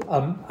if you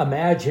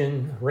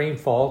imagine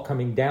rainfall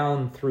coming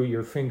down through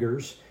your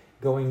fingers,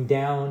 going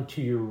down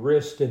to your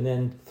wrist, and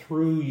then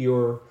through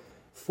your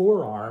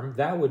forearm,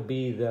 that would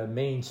be the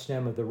main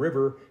stem of the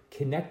river,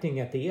 connecting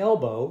at the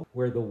elbow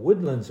where the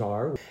woodlands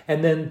are.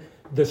 And then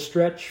the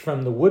stretch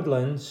from the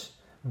woodlands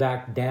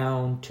back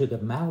down to the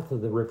mouth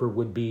of the river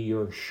would be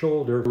your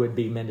shoulder, would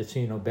be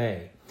Mendocino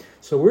Bay.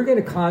 So we're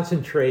going to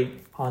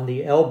concentrate on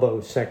the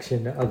elbow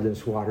section of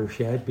this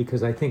watershed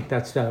because I think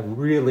that's a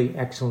really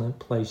excellent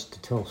place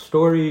to tell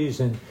stories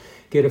and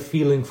get a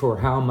feeling for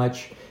how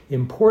much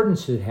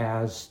importance it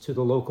has to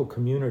the local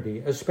community,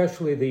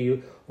 especially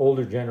the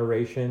older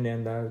generation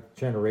and the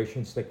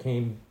generations that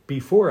came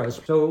before us.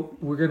 So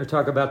we're going to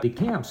talk about the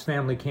camps,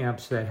 family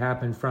camps that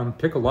happened from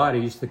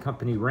Picolotti's, the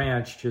company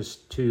ranch,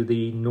 just to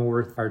the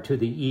north or to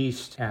the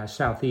east,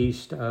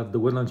 southeast of the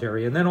Woodlands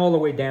area, and then all the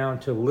way down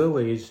to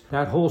Lily's.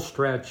 That whole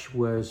stretch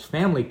was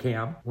family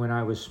camp when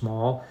I was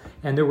small,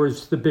 and there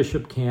was the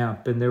Bishop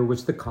camp, and there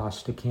was the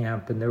Costa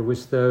camp, and there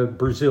was the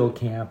Brazil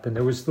camp, and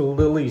there was the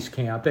Lily's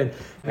camp, and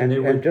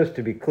just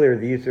to be clear,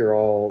 these are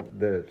all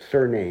the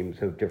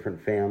surnames of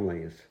different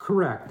families.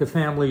 Correct. The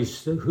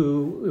families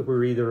who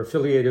were either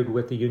affiliated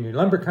with the Union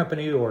Lumber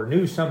Company or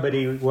knew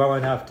somebody well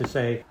enough to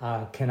say,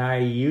 can I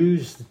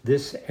use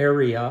this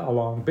area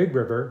along Big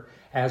River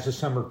as a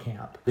summer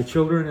camp? The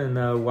children and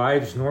the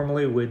wives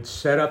normally would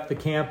set up the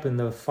camp and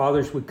the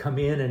fathers would come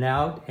in and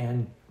out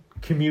and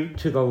commute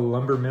to the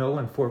lumber mill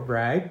in Fort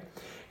Bragg.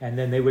 And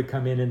then they would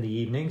come in the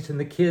evenings, and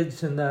the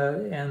kids and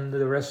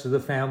the rest of the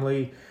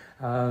family,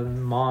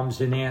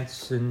 moms and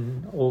aunts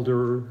and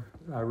older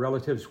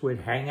relatives would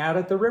hang out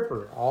at the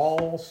river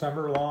all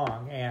summer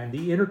long. And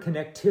the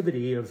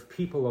interconnectivity of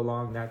people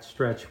along that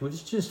stretch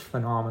was just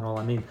phenomenal.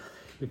 I mean,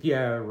 if you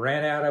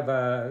ran out of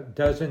a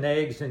dozen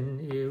eggs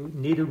and you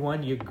needed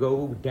one, you'd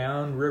go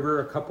down river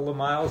a couple of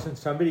miles and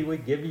somebody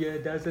would give you a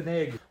dozen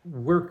eggs.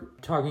 We're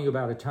talking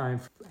about a time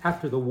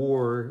after the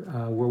war,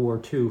 World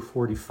War II,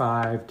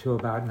 45 to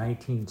about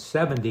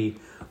 1970,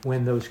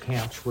 when those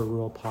camps were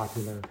real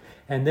popular.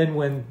 And then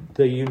when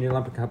the Union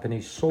Lumber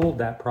Company sold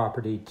that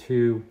property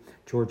to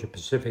Georgia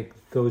Pacific,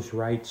 those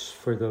rights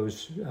for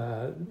those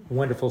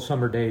wonderful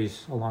summer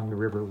days along the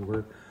river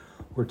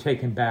were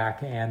taken back,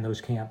 and those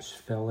camps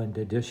fell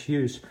into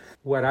disuse.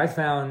 What I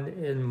found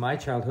in my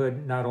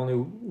childhood, not only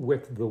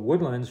with the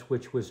Woodlands,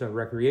 which was a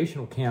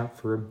recreational camp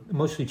for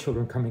mostly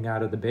children coming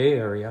out of the Bay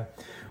Area,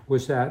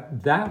 was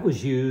that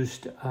was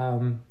used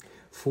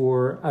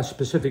for a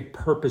specific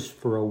purpose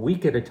for a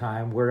week at a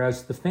time,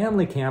 whereas the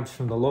family camps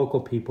from the local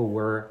people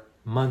were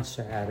months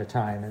at a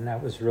time, and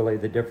that was really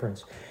the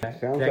difference.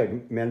 Sounds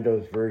like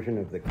Mendo's version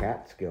of the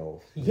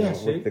Catskills.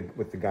 Yes.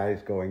 With the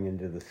guys going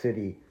into the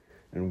city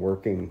and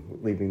working,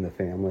 leaving the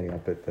family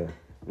up at the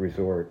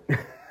resort.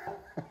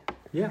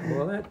 Yeah,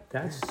 well,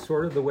 that's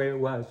sort of the way it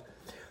was.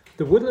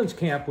 The Woodlands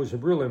camp was a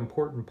real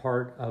important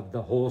part of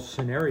the whole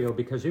scenario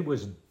because it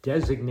was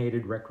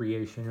designated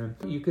recreation.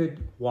 You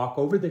could walk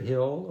over the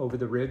hill, over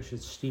the ridge,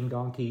 it's Steam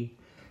Donkey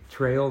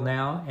Trail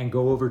now, and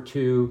go over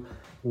to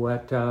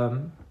what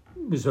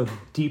was a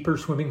deeper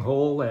swimming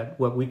hole at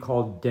what we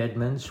call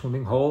Deadman's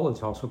Swimming Hole.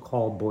 It's also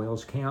called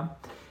Boyle's Camp.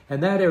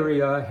 And that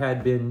area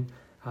had been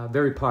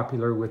very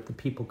popular with the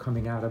people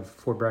coming out of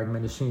Fort Bragg,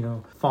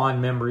 Mendocino.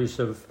 Fond memories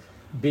of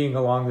being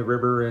along the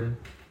river and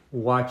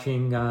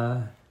watching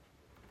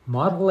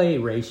Model A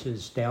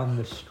races down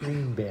the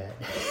stream bed.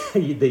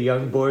 The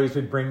young boys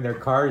would bring their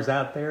cars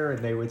out there and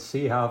they would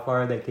see how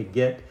far they could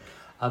get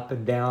up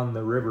and down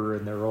the river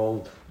in their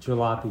old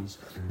jalopies.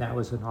 That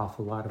was an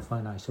awful lot of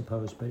fun, I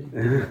suppose, but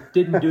it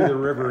didn't do the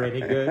river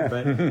any good,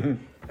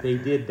 but they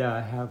did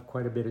have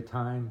quite a bit of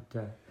time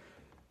to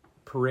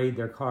parade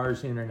their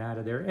cars in and out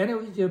of there. And it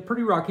was a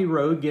pretty rocky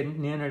road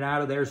getting in and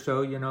out of there,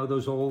 so, you know,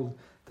 those old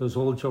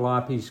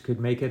jalopies could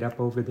make it up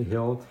over the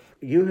hill.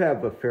 You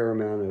have a fair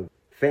amount of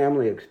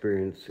family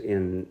experience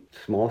in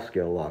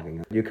small-scale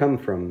logging. You come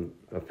from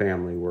a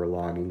family where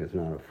logging is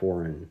not a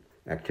foreign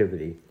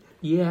activity.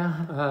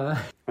 Yeah.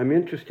 I'm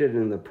interested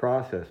in the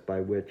process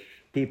by which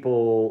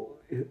people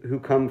who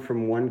come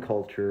from one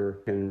culture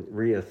can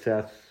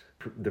reassess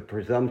the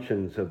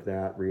presumptions of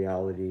that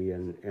reality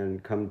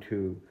and come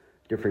to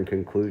different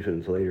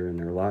conclusions later in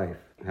their life,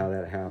 how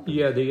that happens.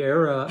 Yeah, the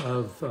era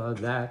of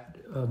that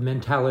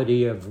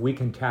mentality of we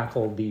can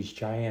tackle these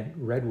giant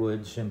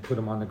redwoods and put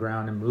them on the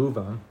ground and move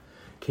them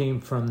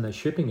came from the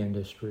shipping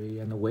industry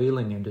and the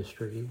whaling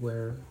industry,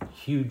 where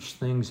huge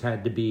things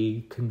had to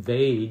be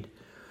conveyed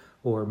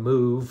or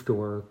moved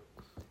or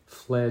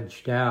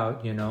fledged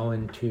out, you know,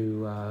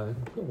 into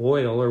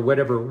oil or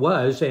whatever it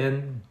was,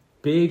 and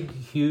big,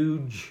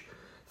 huge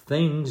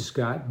things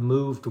got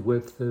moved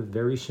with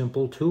very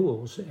simple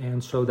tools.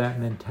 And so that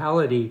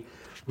mentality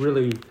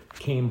really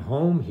came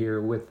home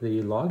here with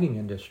the logging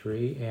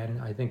industry.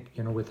 And I think,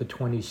 you know, with the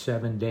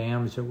 27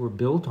 dams that were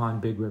built on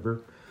Big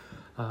River,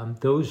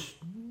 those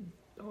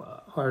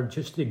are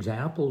just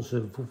examples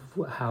of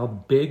how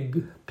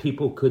big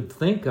people could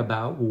think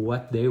about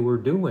what they were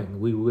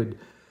doing.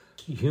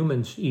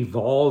 Humans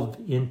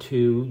evolved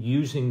into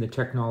using the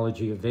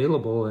technology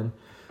available, and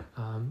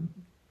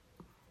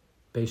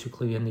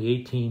basically in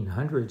the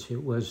 1800s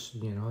it was,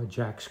 you know, a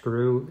jack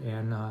screw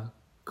and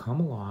come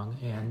along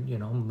and,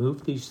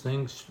 move these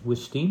things with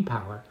steam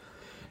power.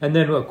 And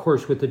then, of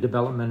course, with the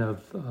development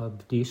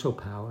of diesel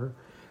power,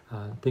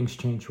 things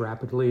changed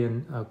rapidly,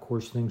 and of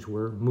course, things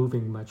were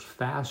moving much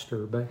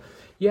faster. But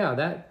yeah,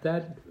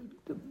 that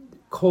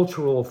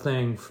cultural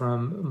thing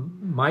from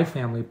my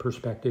family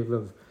perspective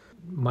of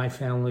my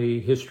family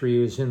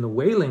history is in the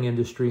whaling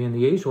industry in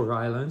the Azores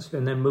Islands,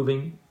 and then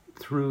moving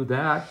through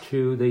that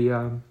to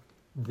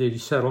the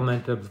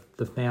settlement of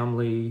the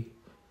family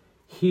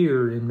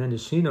here in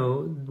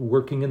Mendocino,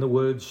 working in the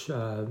woods,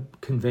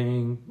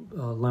 conveying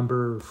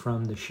lumber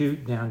from the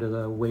chute down to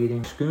the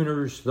waiting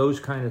schooners, those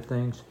kind of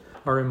things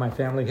are in my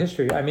family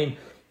history. I mean,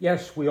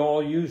 yes, we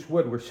all use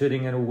wood. We're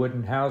sitting in a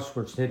wooden house.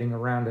 We're sitting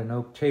around an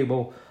oak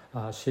table,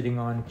 sitting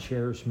on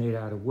chairs made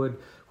out of wood.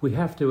 We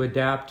have to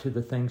adapt to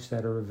the things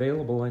that are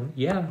available. And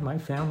yeah, my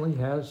family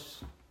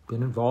has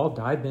been involved.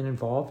 I've been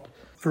involved.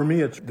 For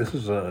me, this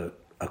is a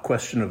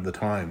question of the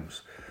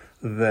times,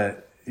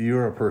 that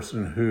you're a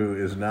person who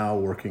is now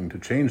working to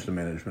change the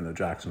management of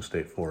Jackson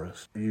State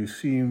Forest. You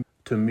seem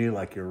to me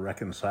like you're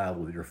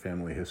reconciled with your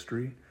family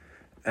history.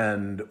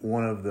 And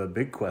one of the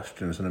big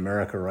questions in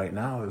America right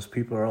now is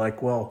people are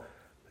like, well,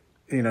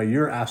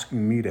 you're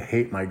asking me to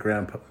hate my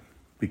grandpa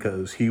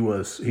because he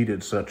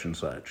did such and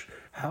such.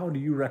 How do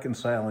you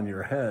reconcile in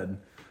your head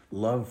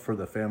love for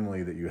the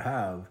family that you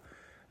have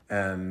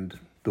and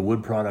the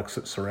wood products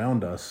that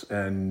surround us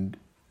and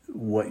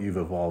what you've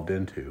evolved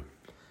into?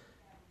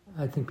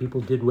 I think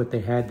people did what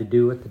they had to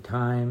do at the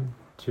time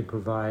to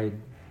provide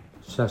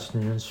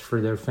sustenance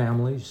for their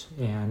families,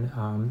 and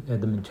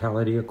the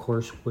mentality, of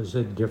course, was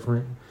a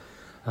different,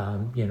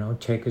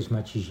 take as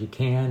much as you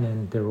can,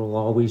 and there will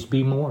always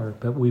be more.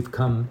 But we've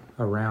come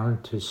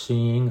around to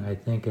seeing, I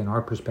think, in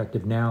our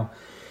perspective now,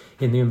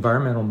 in the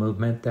environmental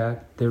movement,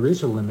 that there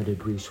is a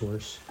limited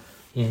resource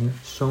in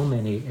so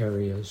many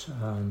areas,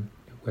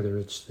 whether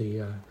it's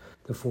the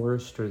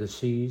forest or the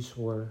seas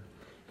or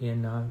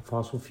in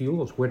fossil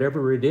fuels.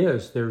 Whatever it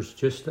is, there's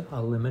just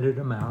a limited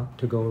amount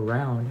to go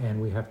around,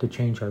 and we have to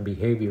change our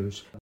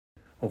behaviors.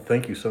 Well,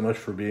 thank you so much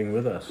for being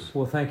with us.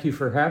 Well, thank you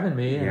for having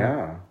me. And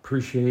Yeah. I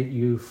appreciate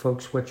you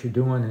folks, what you're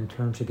doing in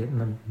terms of getting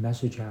the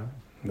message out.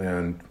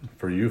 And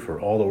for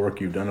all the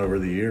work you've done over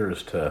the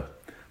years to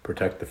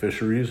protect the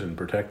fisheries and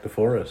protect the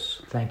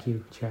forests. Thank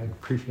you, Chad.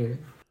 Appreciate it.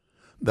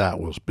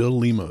 That was Bill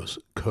Lemos,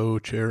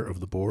 co-chair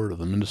of the board of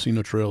the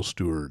Mendocino Trail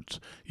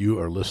Stewards. You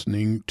are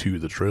listening to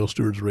the Trail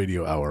Stewards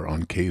Radio Hour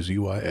on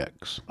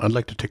KZYX. I'd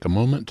like to take a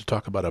moment to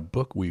talk about a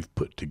book we've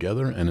put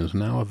together and is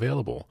now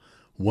available.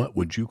 What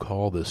Would You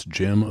Call This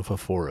Gem of a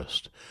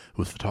Forest?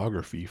 With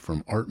photography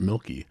from Art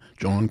Milkey,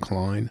 John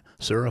Klein,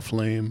 Sarah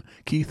Flame,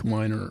 Keith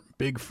Weiner,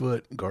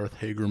 Bigfoot, Garth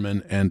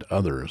Hagerman, and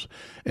others,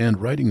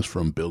 and writings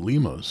from Bill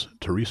Lemos,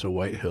 Teresa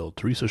Whitehill,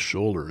 Teresa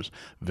Shoulders,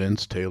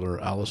 Vince Taylor,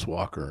 Alice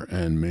Walker,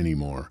 and many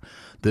more.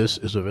 This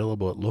is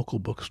available at local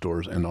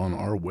bookstores and on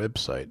our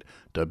website,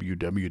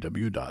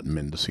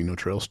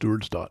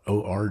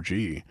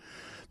 www.mendocinotrailstewards.org.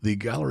 The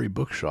Gallery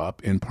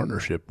Bookshop, in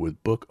partnership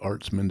with Book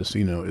Arts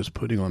Mendocino, is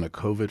putting on a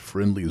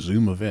COVID-friendly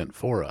Zoom event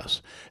for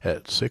us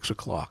at 6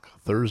 o'clock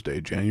Thursday,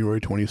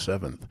 January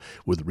 27th,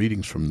 with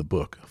readings from the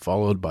book,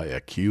 followed by a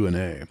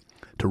Q&A.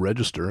 To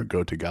register,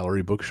 go to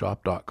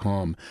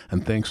gallerybookshop.com,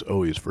 and thanks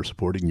always for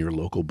supporting your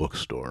local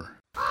bookstore.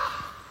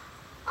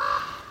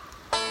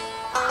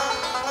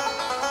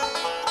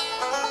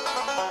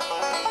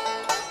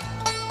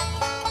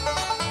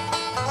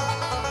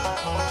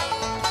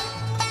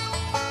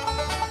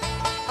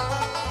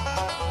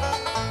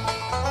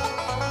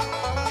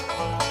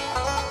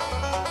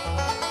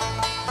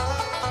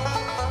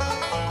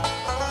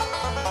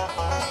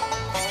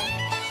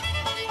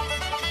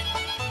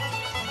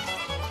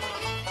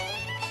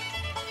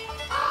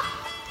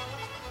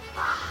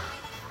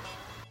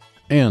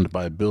 And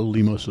by Bill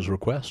Lemos'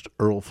 request,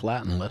 Earl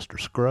Flatt and Lester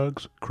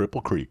Scruggs,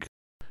 Cripple Creek.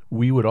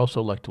 We would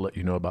also like to let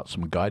you know about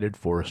some guided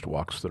forest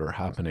walks that are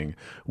happening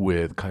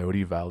with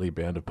Coyote Valley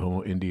Band of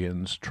Pomo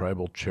Indians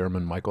Tribal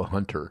Chairman Michael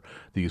Hunter.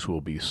 These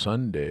will be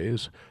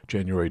Sundays,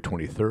 January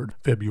 23rd,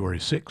 February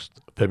 6th,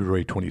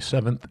 February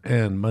 27th,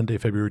 and Monday,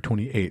 February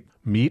 28th.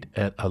 Meet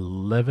at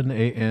 11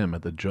 a.m.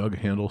 at the Jug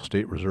Handle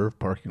State Reserve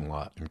parking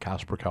lot in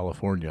Casper,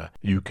 California.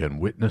 You can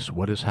witness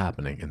what is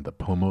happening in the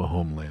Pomo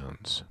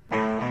homelands.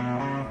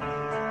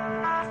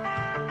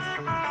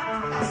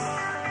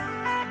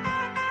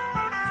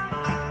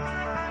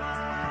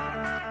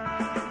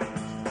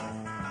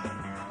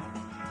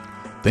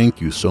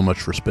 Thank you so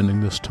much for spending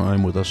this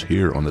time with us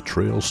here on the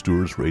Trail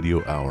Stewards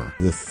Radio Hour.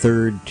 The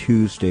third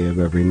Tuesday of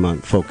every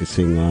month,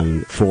 focusing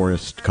on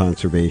forest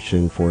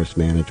conservation, forest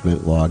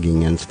management,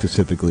 logging, and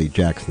specifically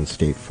Jackson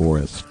State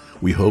Forest.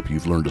 We hope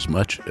you've learned as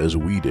much as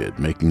we did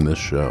making this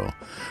show.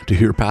 To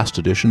hear past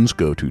editions,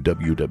 go to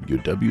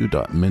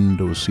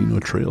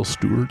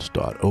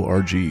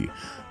www.mendocinotrailstewards.org.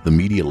 the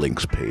Media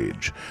Links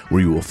page,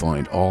 where you will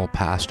find all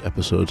past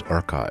episodes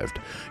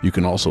archived. You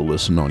can also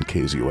listen on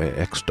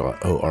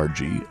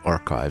kzyx.org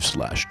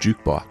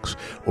archive/jukebox,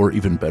 or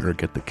even better,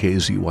 get the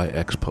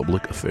KZYX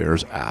Public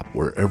Affairs app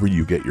wherever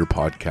you get your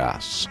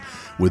podcasts.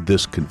 With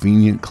this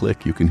convenient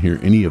click, you can hear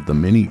any of the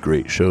many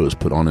great shows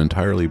put on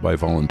entirely by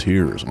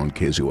volunteers on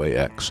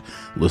KZYX,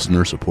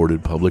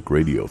 listener-supported public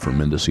radio for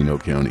Mendocino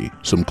County.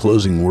 Some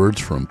closing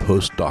words from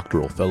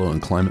postdoctoral fellow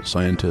and climate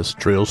scientist,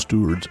 trail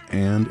stewards,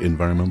 and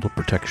Environmental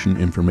Protection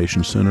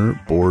Information Center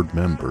board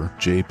member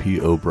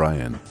J.P.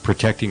 O'Brien.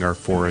 Protecting our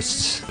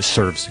forests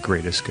serves the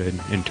greatest good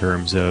in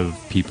terms of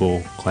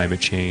people, climate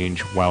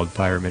change,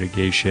 wildfire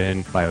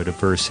mitigation,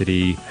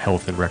 biodiversity,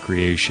 health and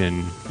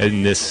recreation.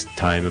 In this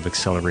time of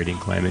accelerating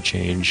climate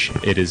change,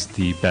 it is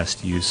the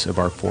best use of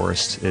our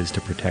forests is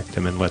to protect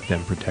them and let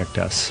them protect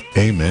us.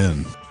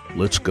 Amen.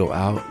 Let's go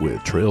out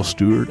with trail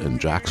steward and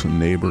Jackson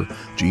neighbor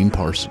Gene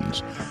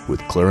Parsons with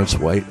Clarence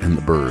White and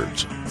the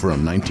Birds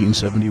from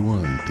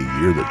 1971, the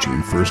year that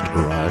Gene first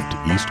arrived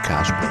to East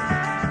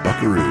Casper.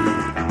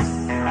 Buckaroo.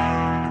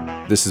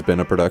 This has been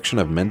a production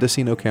of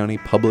Mendocino County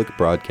Public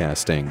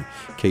Broadcasting,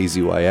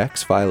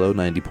 KZYX Philo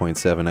 90.7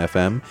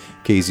 FM,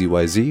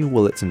 KZYZ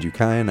Willits and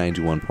Ukiah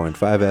 91.5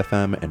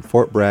 FM, and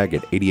Fort Bragg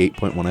at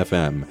 88.1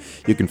 FM.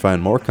 You can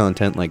find more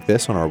content like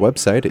this on our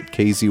website at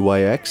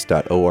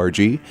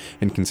kzyx.org,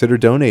 and consider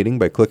donating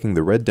by clicking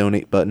the red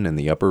donate button in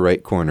the upper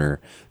right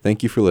corner.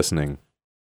 Thank you for listening.